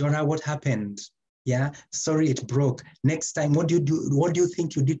 Dora, what happened? Yeah, sorry, it broke. Next time, what do you do? What do you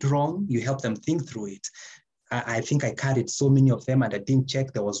think you did wrong? You help them think through it. I think I carried so many of them and I didn't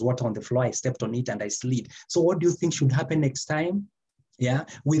check. There was water on the floor. I stepped on it and I slid. So what do you think should happen next time? Yeah,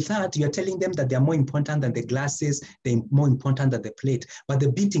 with that, you're telling them that they're more important than the glasses, they're more important than the plate. But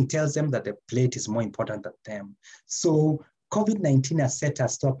the beating tells them that the plate is more important than them. So COVID-19 has set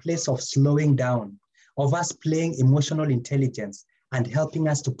us to a place of slowing down, of us playing emotional intelligence and helping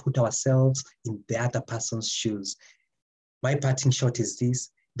us to put ourselves in the other person's shoes. My parting shot is this.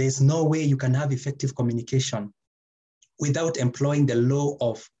 There's no way you can have effective communication without employing the law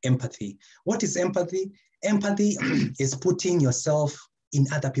of empathy. What is empathy? Empathy is putting yourself in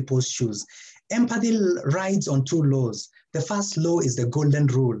other people's shoes. Empathy rides on two laws. The first law is the golden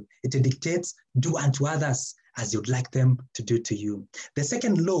rule. It dictates, do unto others as you'd like them to do to you. The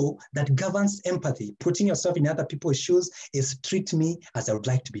second law that governs empathy, putting yourself in other people's shoes, is treat me as I would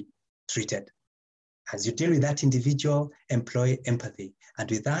like to be treated. As you deal with that individual, employ empathy. And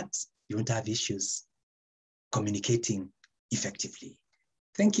with that, you won't have issues communicating effectively.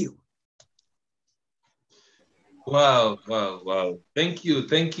 Thank you. Wow, wow, wow. Thank you,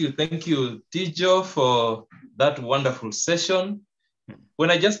 Tijo, for that wonderful session.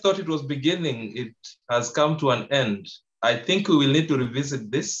 When I just thought it was beginning, it has come to an end. I think we will need to revisit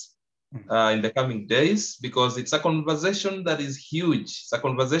this in the coming days, because it's a conversation that is huge. It's a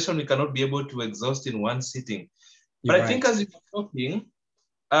conversation we cannot be able to exhaust in one sitting. But I think as you were talking,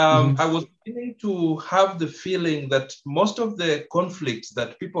 I was beginning to have the feeling that most of the conflicts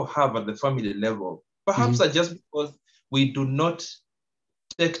that people have at the family level perhaps are just because we do not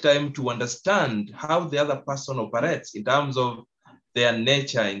take time to understand how the other person operates in terms of their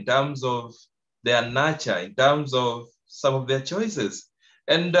nature, in terms of their nurture, in terms of some of their choices.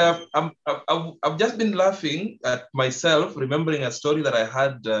 And I've just been laughing at myself, remembering a story that I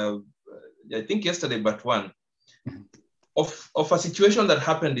had, I think yesterday, but one, of a situation that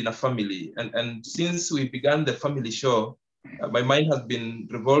happened in a family. And since we began the family show, my mind has been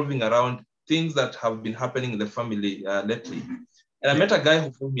revolving around things that have been happening in the family lately. And I met a guy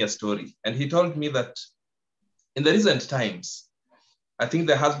who told me a story, and he told me that in the recent times, I think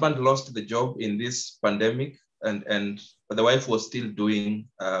the husband lost the job in this pandemic, but the wife was still doing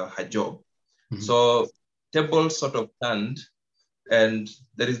her job. So tables sort of turned, and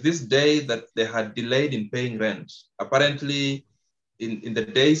there is this day that they had delayed in paying rent. Apparently, in the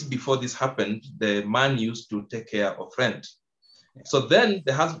days before this happened, the man used to take care of rent. So then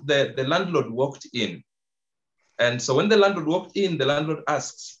the landlord walked in. And so when the landlord walked in, the landlord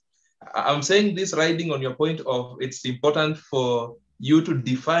asks, I'm saying this riding on your point of it's important for you to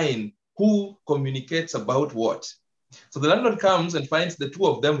define who communicates about what. So the landlord comes and finds the two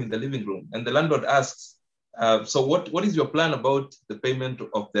of them in the living room. And the landlord asks, so what is your plan about the payment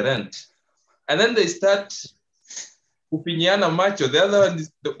of the rent? And then they start kupinyana macho. The other one,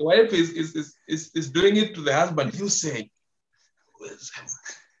 the wife is doing it to the husband. You say,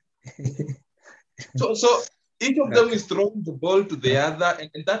 so each of them is throwing the ball to the other,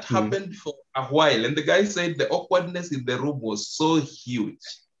 and that happened for a while. And the guy said the awkwardness in the room was so huge.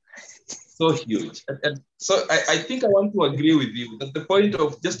 So huge. And so I think I want to agree with you that the point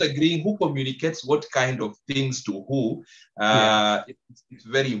of just agreeing who communicates what kind of things to who, it's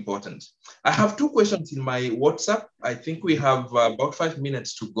very important. I have two questions in my WhatsApp. I think we have about 5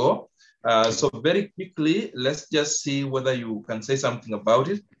 minutes to go. So very quickly, let's just see whether you can say something about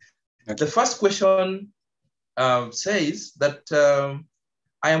it. Okay. The first question says that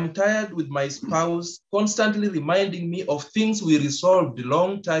I am tired with my spouse constantly reminding me of things we resolved a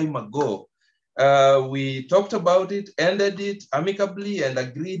long time ago. We talked about it, ended it amicably, and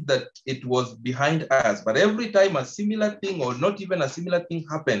agreed that it was behind us. But every time a similar thing or not even a similar thing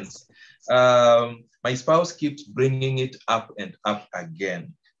happens, my spouse keeps bringing it up and up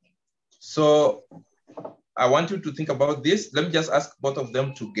again. So I want you to think about this. Let me just ask both of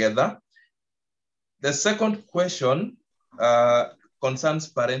them together. The second question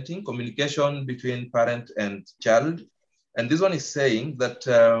concerns parenting, communication between parent and child. And this one is saying that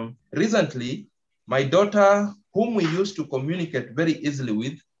recently, my daughter, whom we used to communicate very easily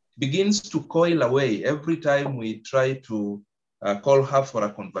with, begins to coil away every time we try to call her for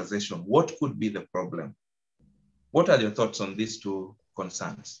a conversation. What could be the problem? What are your thoughts on these two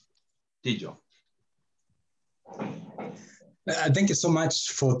concerns? Tijo. Thank you so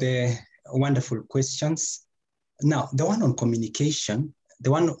much for the wonderful questions. Now, the one on communication,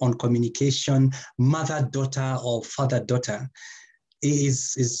 mother-daughter or father-daughter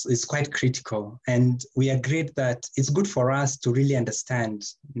is quite critical. And we agreed that it's good for us to really understand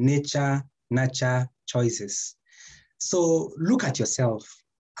nature, nurture, choices. So look at yourself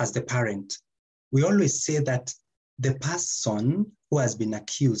as the parent. We always say that the person who has been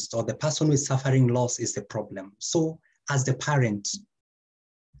accused or the person who is suffering loss is the problem. So as the parent,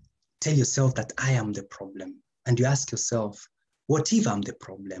 tell yourself that I am the problem. And you ask yourself, what if I'm the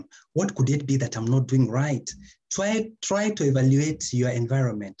problem? What could it be that I'm not doing right? Try to evaluate your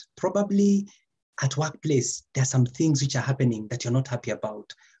environment. Probably at workplace, there are some things which are happening that you're not happy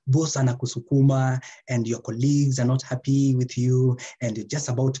about. Boss anakusukuma and your colleagues are not happy with you and you're just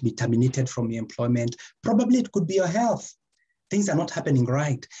about to be terminated from your employment. Probably it could be your health. Things are not happening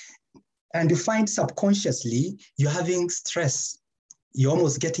right. And you find subconsciously you're having stress. You're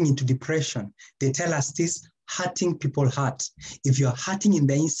almost getting into depression. They tell us this, hurting people hurt. If you're hurting in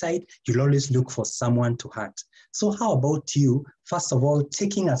the inside, you'll always look for someone to hurt. So how about you, first of all,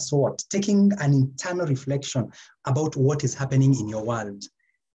 taking an internal reflection about what is happening in your world.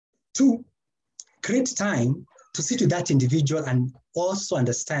 2, create time to sit with that individual and also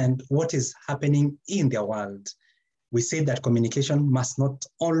understand what is happening in their world. We say that communication must not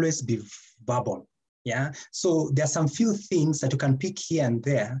always be verbal. Yeah. So there are some few things that you can pick here and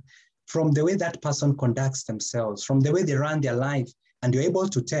there from the way that person conducts themselves, from the way they run their life, and you're able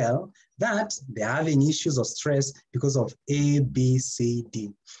to tell that they're having issues or stress because of A, B, C,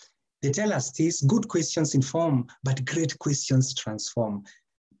 D. They tell us this: good questions inform, but great questions transform.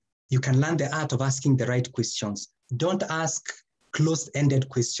 You can learn the art of asking the right questions. Don't ask closed-ended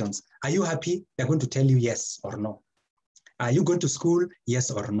questions. Are you happy? They're going to tell you yes or no. Are you going to school? Yes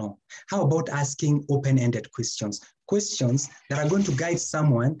or no. How about asking open-ended questions? Questions that are going to guide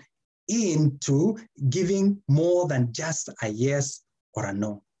someone into giving more than just a yes or a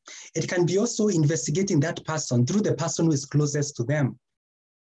no. It can be also investigating that person through the person who is closest to them,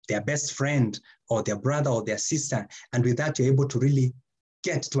 their best friend or their brother or their sister. And with that, you're able to really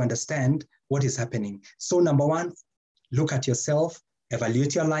get to understand what is happening. So number 1, look at yourself,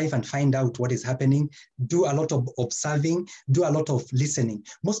 evaluate your life and find out what is happening. Do a lot of observing, do a lot of listening.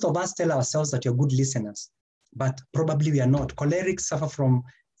 Most of us tell ourselves that you're good listeners, but probably we are not. Cholerics suffer from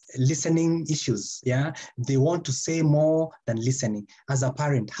listening issues. Yeah, they want to say more than listening. As a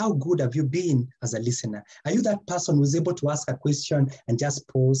parent, how good have you been as a listener? Are you that person who is able to ask a question and just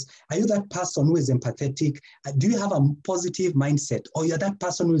pause? Are you that person who is empathetic? Do you have a positive mindset, or you're that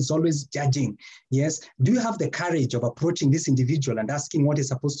person who is always judging? Yes. Do you have the courage of approaching this individual and asking what is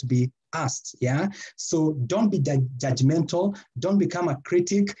supposed to be asked? Yeah. So don't be judgmental. Don't become a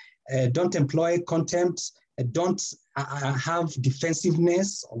critic. Don't employ contempt. Don't have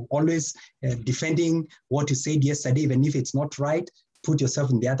defensiveness, always defending what you said yesterday, even if it's not right. Put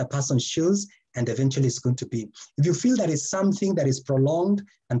yourself in the other person's shoes, and eventually it's going to be. If you feel that it's something that is prolonged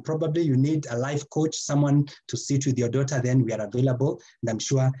and probably you need a life coach, someone to sit with your daughter, then we are available, and I'm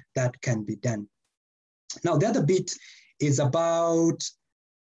sure that can be done. Now, the other bit is about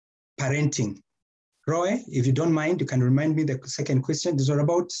parenting. Roy, if you don't mind, you can remind me the second question. These are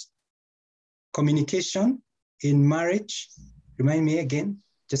about communication in marriage. Remind me again,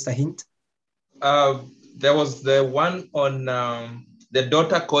 just a hint. There was the one on the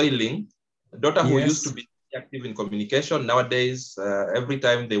daughter coiling, the daughter who used to be active in communication. Nowadays, every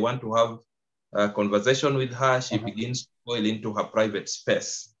time they want to have a conversation with her, she begins to coil into her private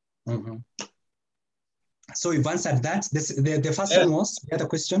space. So you've answered that. The first one was the other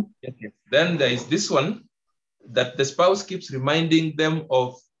question. Yes. Then there is this one, that the spouse keeps reminding them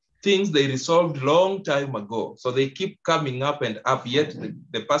of things they resolved long time ago. So they keep coming up and up, yet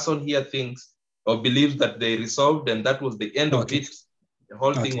the person here thinks or believes that they resolved and that was the end of it. The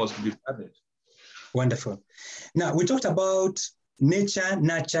whole thing was to be added. Wonderful. Now, we talked about nature,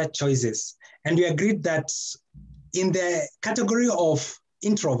 nurture, choices. And we agreed that in the category of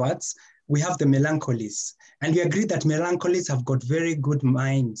introverts, we have the melancholies. And we agreed that melancholies have got very good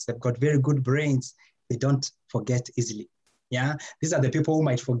minds. They've got very good brains. They don't forget easily. Yeah, these are the people who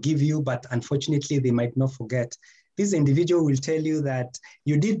might forgive you, but unfortunately, they might not forget. This individual will tell you that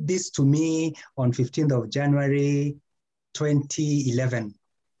you did this to me on 15th of January, 2011.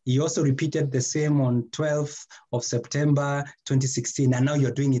 He also repeated the same on 12th of September, 2016, and now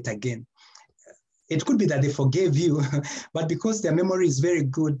you're doing it again. It could be that they forgave you, but because their memory is very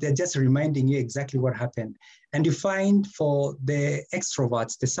good, they're just reminding you exactly what happened. And you find for the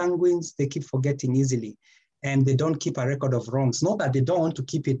extroverts, the sanguines, they keep forgetting easily. And they don't keep a record of wrongs. Not that they don't want to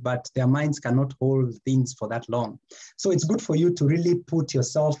keep it, but their minds cannot hold things for that long. So it's good for you to really put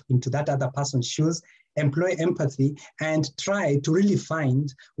yourself into that other person's shoes, employ empathy, and try to really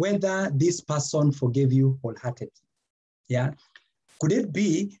find whether this person forgave you wholeheartedly. Yeah. Could it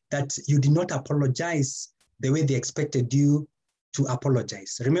be that you did not apologize the way they expected you to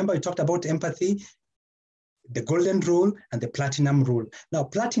apologize? Remember, we talked about empathy, the golden rule and the platinum rule. Now,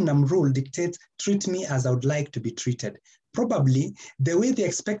 platinum rule dictates, treat me as I would like to be treated. Probably the way they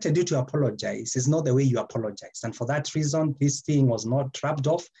expected you to apologize is not the way you apologize. And for that reason, this thing was not trapped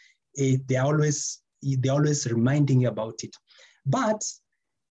off. They're always reminding you about it. But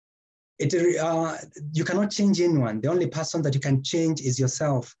you cannot change anyone. The only person that you can change is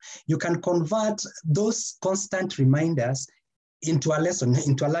yourself. You can convert those constant reminders into a lesson,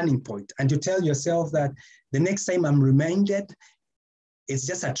 into a learning point. And you tell yourself that the next time I'm reminded, it's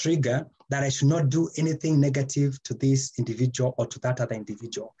just a trigger that I should not do anything negative to this individual or to that other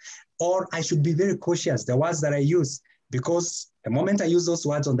individual. Or I should be very cautious. The words that I use, because the moment I use those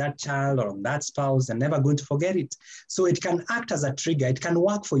words on that child or on that spouse, they're never going to forget it. So it can act as a trigger. It can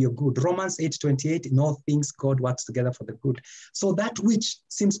work for your good. Romans 8:28, in all things, God works together for the good. So that which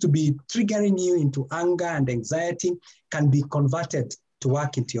seems to be triggering you into anger and anxiety can be converted to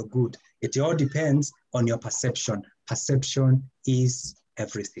work into your good. It all depends on your perception. Perception is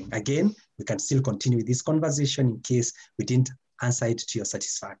everything. Again, we can still continue with this conversation in case we didn't answer it to your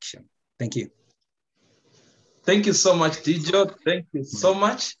satisfaction. Thank you. Thank you so much, Tijo. Thank you so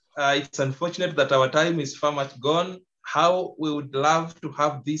much. It's unfortunate that our time is far much gone. How we would love to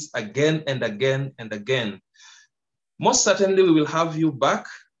have this again and again and again. Most certainly, we will have you back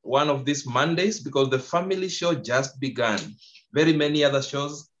one of these Mondays because the family show just began. Very many other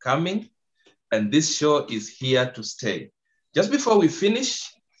shows coming, and this show is here to stay. Just before we finish,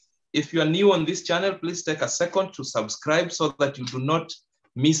 if you are new on this channel, please take a second to subscribe so that you do not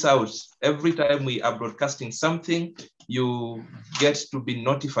miss out. Every time we are broadcasting something, you get to be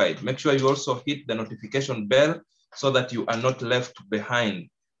notified. Make sure you also hit the notification bell so that you are not left behind.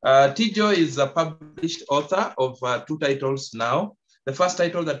 Tijo is a published author of 2 titles now. The first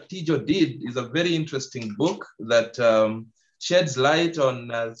title that Tijo did is a very interesting book that sheds light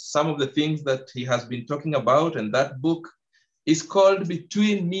on some of the things that he has been talking about, and that book is called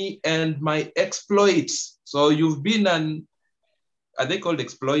Between Me and My Exploits. So you've been are they called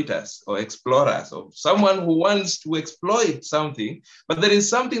exploiters or explorers, or someone who wants to exploit something, but there is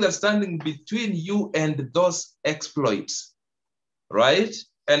something that's standing between you and those exploits, right?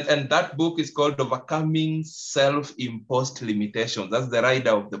 And that book is called Overcoming Self-Imposed Limitations. That's the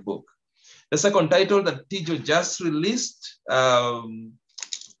rider of the book. The second title that Tijo just released,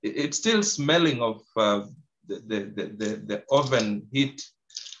 it's still smelling of the oven heat.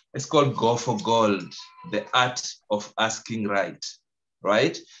 It's called Go for Gold, the art of asking right.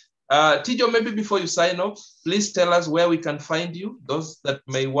 Tijo, maybe before you sign off, please tell us where we can find you, those that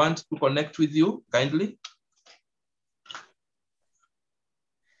may want to connect with you, kindly.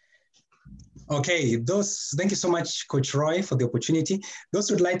 Okay, thank you so much, Coach Roy, for the opportunity. Those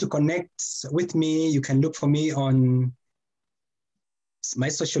who would like to connect with me, you can look for me on my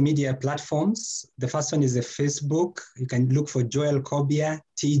social media platforms. The first one is the Facebook. You can look for Joel Kobia,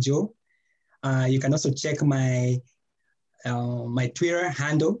 Tijo. You can also check my Twitter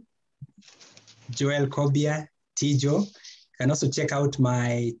handle, Joel Kobia, Tijo. You can also check out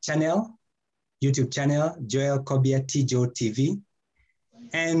my channel, YouTube channel, Joel Kobia Tijo TV.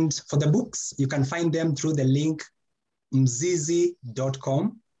 And for the books, you can find them through the link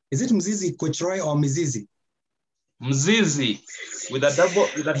mzizi.com. Is it Mzizi, Coach Roy, or Mzizi? Mzizi, with a double.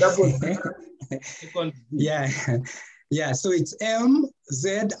 Yeah. So it's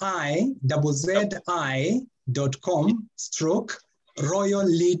mzizi.com/Royal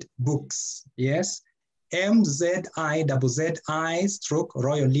Lead Books. Yes,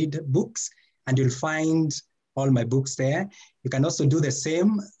 mzizi/Royal Lead Books, and you'll find all my books there. You can also do the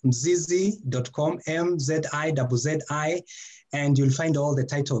same, mzizi.com, mzizi, and you'll find all the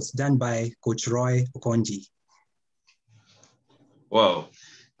titles done by Coach Roy Okonji. Wow.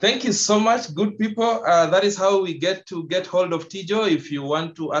 Thank you so much, good people. That is how we get hold of Tijo. If you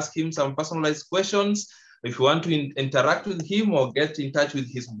want to ask him some personalized questions, if you want to interact with him or get in touch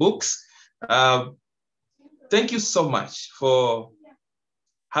with his books, thank you so much for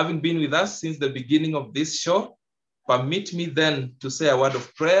having been with us since the beginning of this show. Permit me then to say a word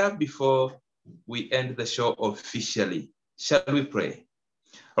of prayer before we end the show officially. Shall we pray?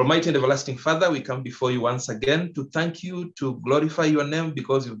 Almighty and everlasting Father, we come before you once again to thank you, to glorify your name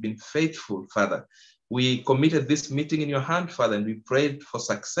because you've been faithful, Father. We committed this meeting in your hand, Father, and we prayed for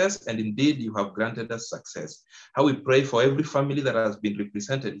success, and indeed you have granted us success. How we pray for every family that has been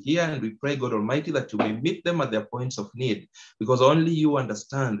represented here, and we pray, God Almighty, that you may meet them at their points of need, because only you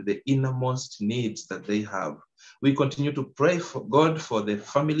understand the innermost needs that they have. We continue to pray for God for the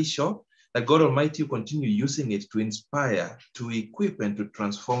family show, that God Almighty, you continue using it to inspire, to equip, and to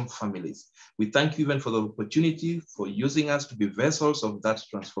transform families. We thank you even for the opportunity for using us to be vessels of that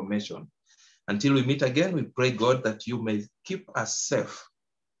transformation. Until we meet again, we pray, God, that you may keep us safe.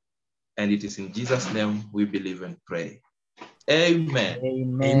 And it is in Jesus' name we believe and pray. Amen.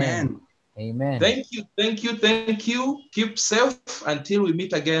 Amen. Amen. Thank you. Keep safe until we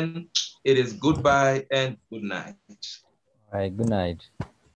meet again. It is goodbye and good night. All right, good night.